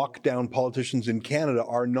worst lockdown politicians in Canada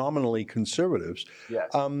are nominally conservatives.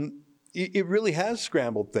 Yes. It really has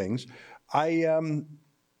scrambled things. It's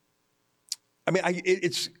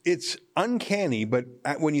uncanny, but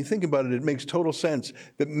when you think about it, it makes total sense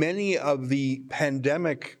that many of the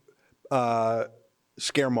pandemic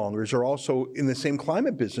scaremongers are also in the same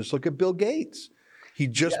climate business. Look at Bill Gates. He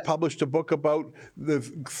just published a book about the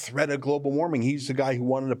threat of global warming. He's the guy who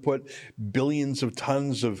wanted to put billions of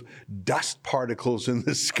tons of dust particles in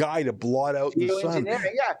the sky to blot out the sun.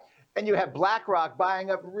 Yeah. And you have BlackRock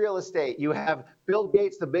buying up real estate. You have Bill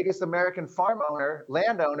Gates, the biggest American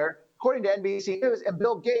landowner, according to NBC News, and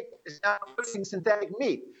Bill Gates is now pushing synthetic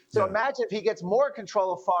meat. So imagine if he gets more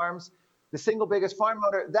control of farms, the single biggest farm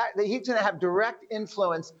owner, that he's going to have direct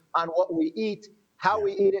influence on what we eat, how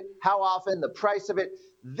we eat it, how often, the price of it.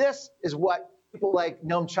 This is what people like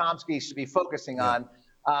Noam Chomsky should be focusing on.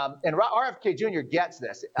 And RFK Jr. gets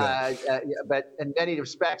this, but in many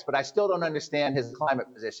respects, but I still don't understand his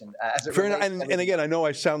climate position. Fair enough. And again, I know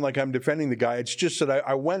I sound like I'm defending the guy. It's just that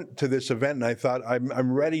I went to this event and I thought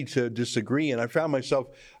I'm ready to disagree, and I found myself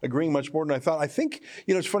agreeing much more than I thought. I think,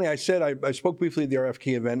 you know, it's funny. I said I spoke briefly at the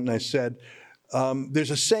RFK event, and I said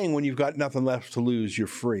there's a saying: when you've got nothing left to lose, you're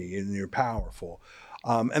free and you're powerful.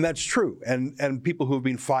 And that's true. And people who have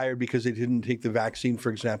been fired because they didn't take the vaccine,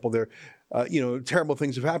 for example, they're terrible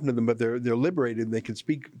things have happened to them, but they're liberated and they can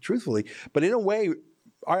speak truthfully. But in a way,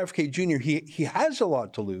 RFK Jr., he has a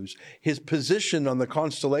lot to lose, his position on the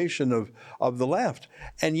constellation of the left,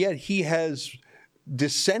 and yet he has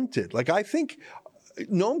dissented. Like, I think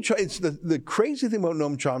It's the crazy thing about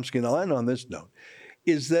Noam Chomsky, and I'll end on this note,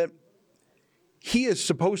 is that he is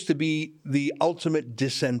supposed to be the ultimate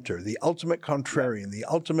dissenter, the ultimate contrarian, the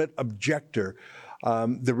ultimate objector,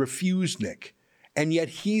 the refusenik. And yet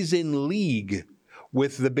he's in league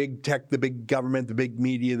with the big tech, the big government, the big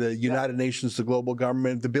media, the United Nations, the global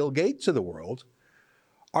government, the Bill Gates of the world.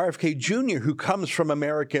 RFK Jr., who comes from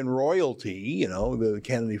American royalty, the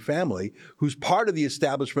Kennedy family, who's part of the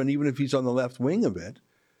establishment, even if he's on the left wing of it,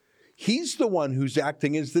 he's the one who's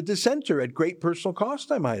acting as the dissenter at great personal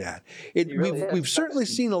cost, I might add. We've certainly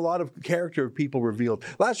seen a lot of character of people revealed.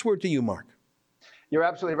 Last word to you, Mark. You're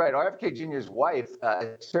absolutely right. RFK Jr.'s wife,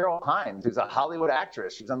 Cheryl Hines, who's a Hollywood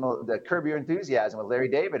actress. She's on the Curb Your Enthusiasm with Larry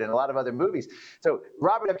David and a lot of other movies. So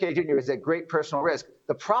Robert F. Kennedy Jr. is at great personal risk.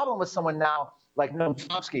 The problem with someone now like Noam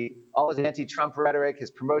Chomsky, all his anti-Trump rhetoric, his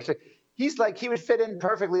promotion, he would fit in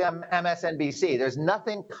perfectly on MSNBC. There's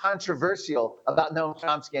nothing controversial about Noam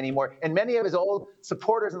Chomsky anymore. And many of his old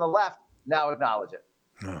supporters on the left now acknowledge it.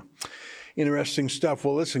 Oh. Interesting stuff.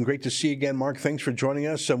 Well, listen, great to see you again, Mark. Thanks for joining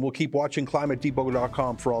us. And we'll keep watching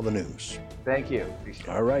ClimateDepot.com for all the news. Thank you. Appreciate it.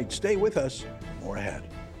 All right. Stay with us. More ahead.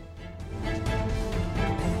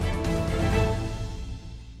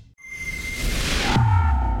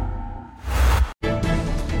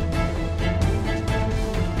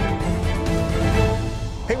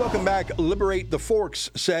 Hey, welcome back. Liberate the Forks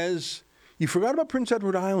says, you forgot about Prince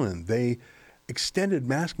Edward Island. They extended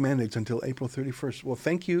mask mandates until April 31st. Well,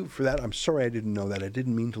 thank you for that. I'm sorry I didn't know that. I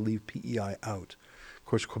didn't mean to leave PEI out. Of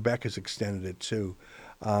course, Quebec has extended it too.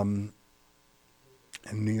 And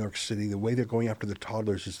New York City, the way they're going after the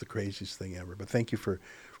toddlers is the craziest thing ever. But thank you for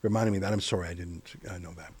reminding me that. I'm sorry I didn't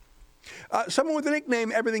know that. Someone with the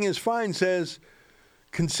nickname Everything Is Fine says,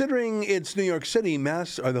 considering it's New York City,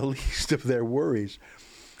 masks are the least of their worries.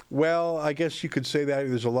 Well, I guess you could say that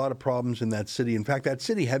there's a lot of problems in that city. In fact, that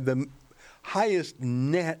city had the highest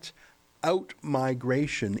net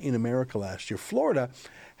out-migration in America last year. Florida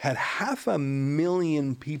had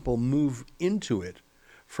 500,000 people move into it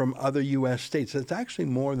from other U.S. states. That's actually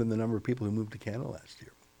more than the number of people who moved to Canada last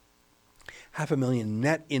year. 500,000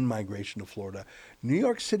 net in-migration to Florida. New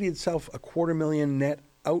York City itself, 250,000 net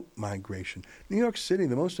out-migration. New York City,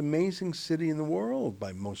 the most amazing city in the world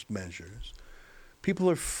by most measures. People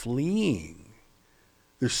are fleeing.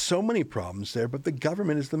 There's so many problems there, but the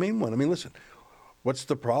government is the main one. I mean, listen, what's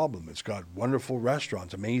the problem? It's got wonderful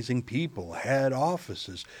restaurants, amazing people, head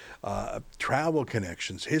offices, travel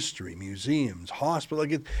connections, history, museums,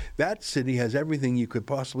 hospitals. That city has everything you could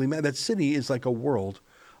possibly imagine. That city is like a world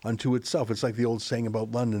unto itself. It's like the old saying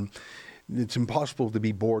about London. It's impossible to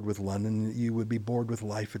be bored with London. You would be bored with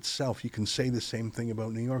life itself. You can say the same thing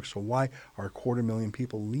about New York. So why are 250,000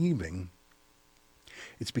 people leaving?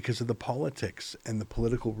 It's because of the politics and the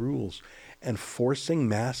political rules and forcing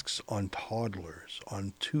masks on toddlers,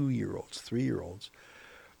 on 2-year-olds, 3-year-olds.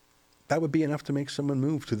 That would be enough to make someone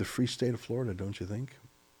move to the free state of Florida, don't you think?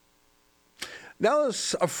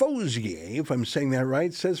 Dallas Afozier, if I'm saying that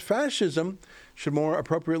right, says fascism should more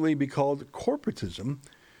appropriately be called corporatism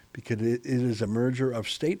because it is a merger of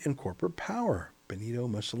state and corporate power. Benito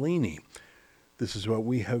Mussolini. This is what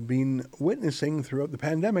we have been witnessing throughout the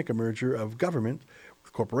pandemic, a merger of government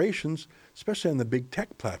with corporations, especially on the big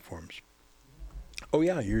tech platforms. Oh,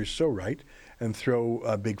 yeah, you're so right. And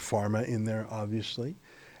throw big pharma in there, obviously,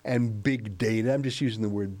 and big data. I'm just using the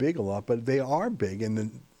word big a lot, but they are big. And the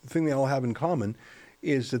thing they all have in common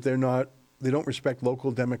is that they don't respect local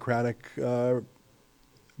democratic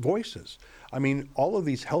voices. I mean, all of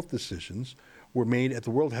these health decisions were made at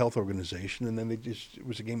the World Health Organization, and then it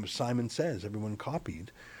was a game of Simon Says. Everyone copied.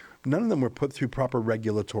 None of them were put through proper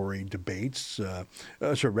regulatory debates,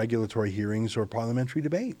 regulatory hearings or parliamentary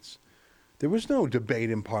debates. There was no debate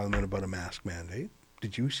in Parliament about a mask mandate.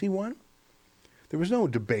 Did you see one? There was no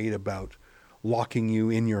debate about locking you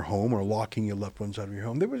in your home or locking your loved ones out of your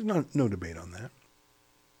home. There was no debate on that.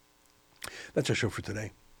 That's our show for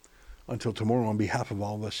today. Until tomorrow, on behalf of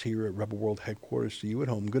all of us here at Rebel World Headquarters, to you at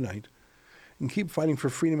home, good night. And keep fighting for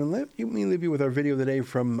freedom and let me leave you with our video of the day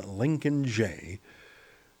from Lincoln J.,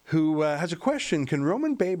 who has a question. Can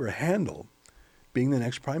Roman Baber handle being the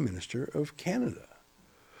next Prime Minister of Canada?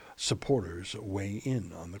 Supporters weigh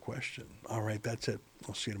in on the question. All right, that's it.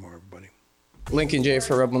 I'll see you tomorrow, everybody. Lincoln J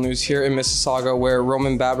for Rebel News here in Mississauga, where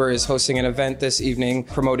Roman Baber is hosting an event this evening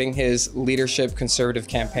promoting his Leadership Conservative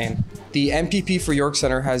campaign. The MPP for York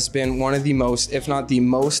Centre has been one of the most, if not the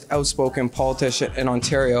most outspoken politician in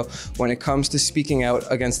Ontario when it comes to speaking out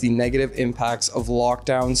against the negative impacts of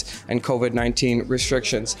lockdowns and COVID-19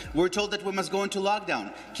 restrictions. We're told that we must go into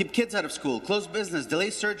lockdown, keep kids out of school, close business, delay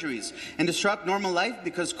surgeries, and disrupt normal life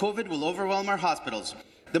because COVID will overwhelm our hospitals.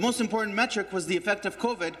 The most important metric was the effect of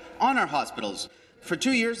COVID on our hospitals. For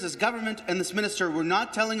 2 years, this government and this minister were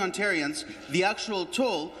not telling Ontarians the actual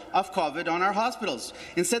toll of COVID on our hospitals.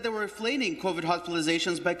 Instead, they were inflating COVID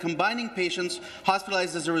hospitalizations by combining patients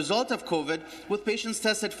hospitalized as a result of COVID with patients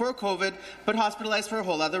tested for COVID but hospitalized for a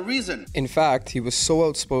whole other reason. In fact, he was so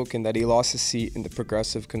outspoken that he lost his seat in the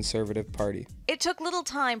Progressive Conservative Party. It took little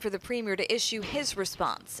time for the Premier to issue his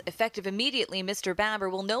response. Effective immediately, Mr. Baber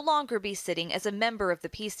will no longer be sitting as a member of the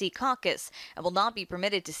PC caucus and will not be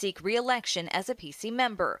permitted to seek re-election as a PC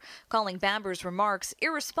member, calling Baber's remarks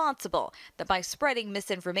irresponsible, that by spreading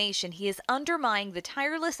misinformation he is undermining the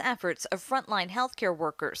tireless efforts of frontline healthcare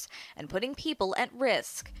workers and putting people at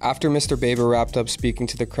risk. After Mr. Baber wrapped up speaking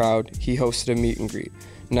to the crowd, he hosted a meet and greet.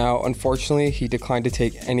 Now, unfortunately, he declined to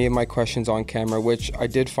take any of my questions on camera, which I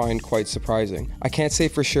did find quite surprising. I can't say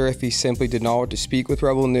for sure if he simply did not want to speak with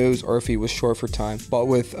Rebel News or if he was short for time, but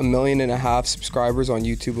with 1.5 million subscribers on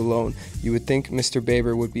YouTube alone, you would think Mr.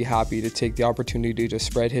 Baber would be happy to take the opportunity to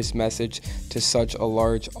spread his message to such a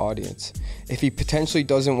large audience. If he potentially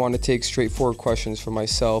doesn't want to take straightforward questions from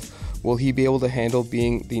myself, will he be able to handle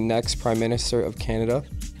being the next Prime Minister of Canada?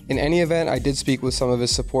 In any event, I did speak with some of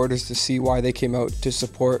his supporters to see why they came out to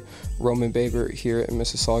support Roman Baber here in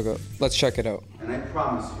Mississauga. Let's check it out. And I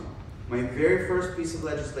promise you, my very first piece of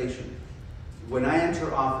legislation, when I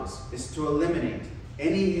enter office, is to eliminate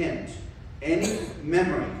any hint, any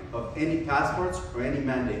memory of any passports or any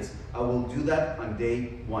mandates. I will do that on day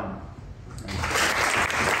one.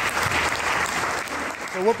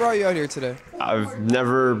 So what brought you out here today? I've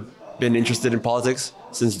never been interested in politics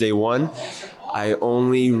since day one. I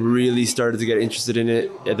only really started to get interested in it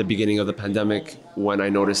at the beginning of the pandemic when I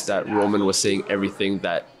noticed that Roman was saying everything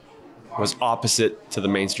that was opposite to the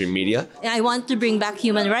mainstream media. I want to bring back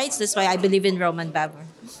human rights. That's why I believe in Roman Baber.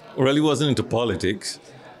 Well, he wasn't into politics,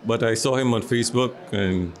 but I saw him on Facebook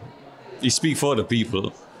and he speaks for the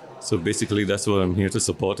people. So basically, that's why I'm here to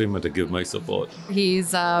support him and to give my support.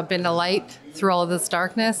 He's been a light through all of this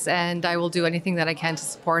darkness, and I will do anything that I can to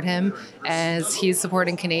support him as he's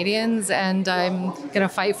supporting Canadians, and I'm going to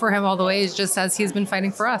fight for him all the way, just as he's been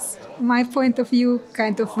fighting for us. My point of view,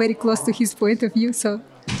 kind of very close to his point of view, so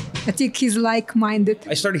I think he's like-minded.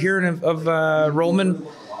 I started hearing of Roman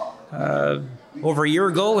over a year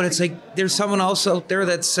ago, and it's like there's someone else out there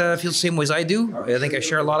that feels the same way as I do. I think I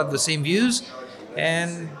share a lot of the same views,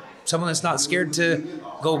 and someone that's not scared to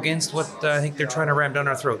go against what I think they're trying to ram down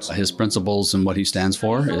our throats. His principles and what he stands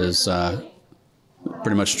for is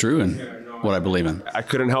pretty much true and what I believe in. I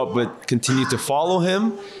couldn't help but continue to follow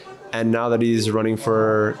him. And now that he's running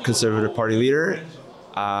for Conservative Party leader,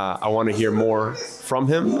 I want to hear more from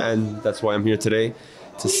him. And that's why I'm here today,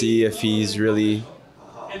 to see if he's really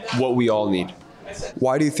what we all need.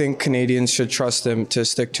 Why do you think Canadians should trust him to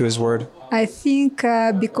stick to his word? I think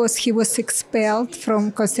because he was expelled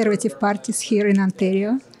from conservative parties here in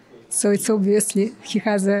Ontario. So it's obviously he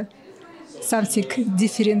has something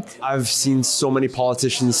different. I've seen so many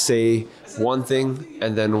politicians say one thing,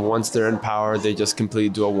 and then once they're in power, they just completely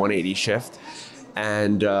do a 180 shift.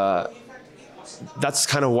 And that's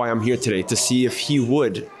kind of why I'm here today, to see if he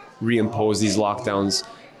would reimpose these lockdowns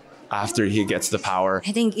after he gets the power.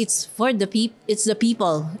 I think it's for the it's the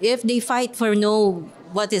people. If they fight for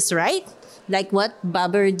what is right, like what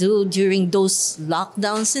Baber do during those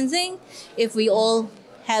lockdowns and thing, if we all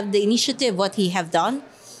have the initiative what he have done,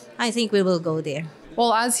 I think we will go there.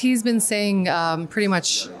 Well, as he's been saying pretty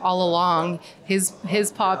much all along, his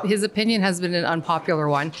opinion has been an unpopular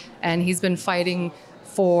one, and he's been fighting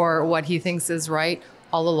for what he thinks is right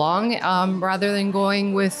all along, rather than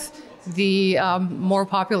going with the more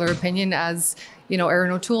popular opinion, as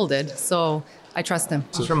Erin O'Toole did. So I trust him.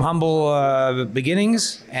 He's from humble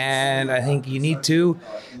beginnings, and I think you need to,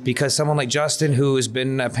 because someone like Justin, who has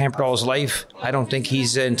been pampered all his life, I don't think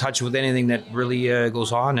he's in touch with anything that really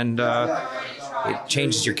goes on, and it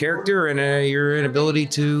changes your character and your inability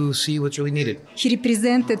to see what's really needed. He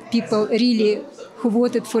represented people really who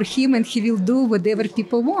voted for him, and he will do whatever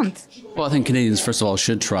people want. Well, I think Canadians, first of all,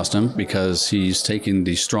 should trust him because he's taking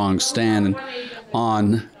the strong stand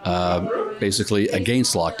on basically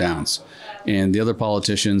against lockdowns. And the other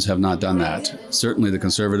politicians have not done that. Certainly the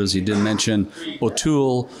Conservatives, he did mention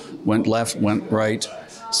O'Toole, went left, went right.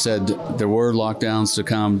 said there were lockdowns to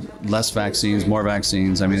come, less vaccines, more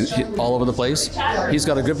vaccines. I mean, all over the place. He's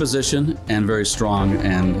got a good position and very strong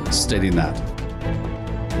and stating that.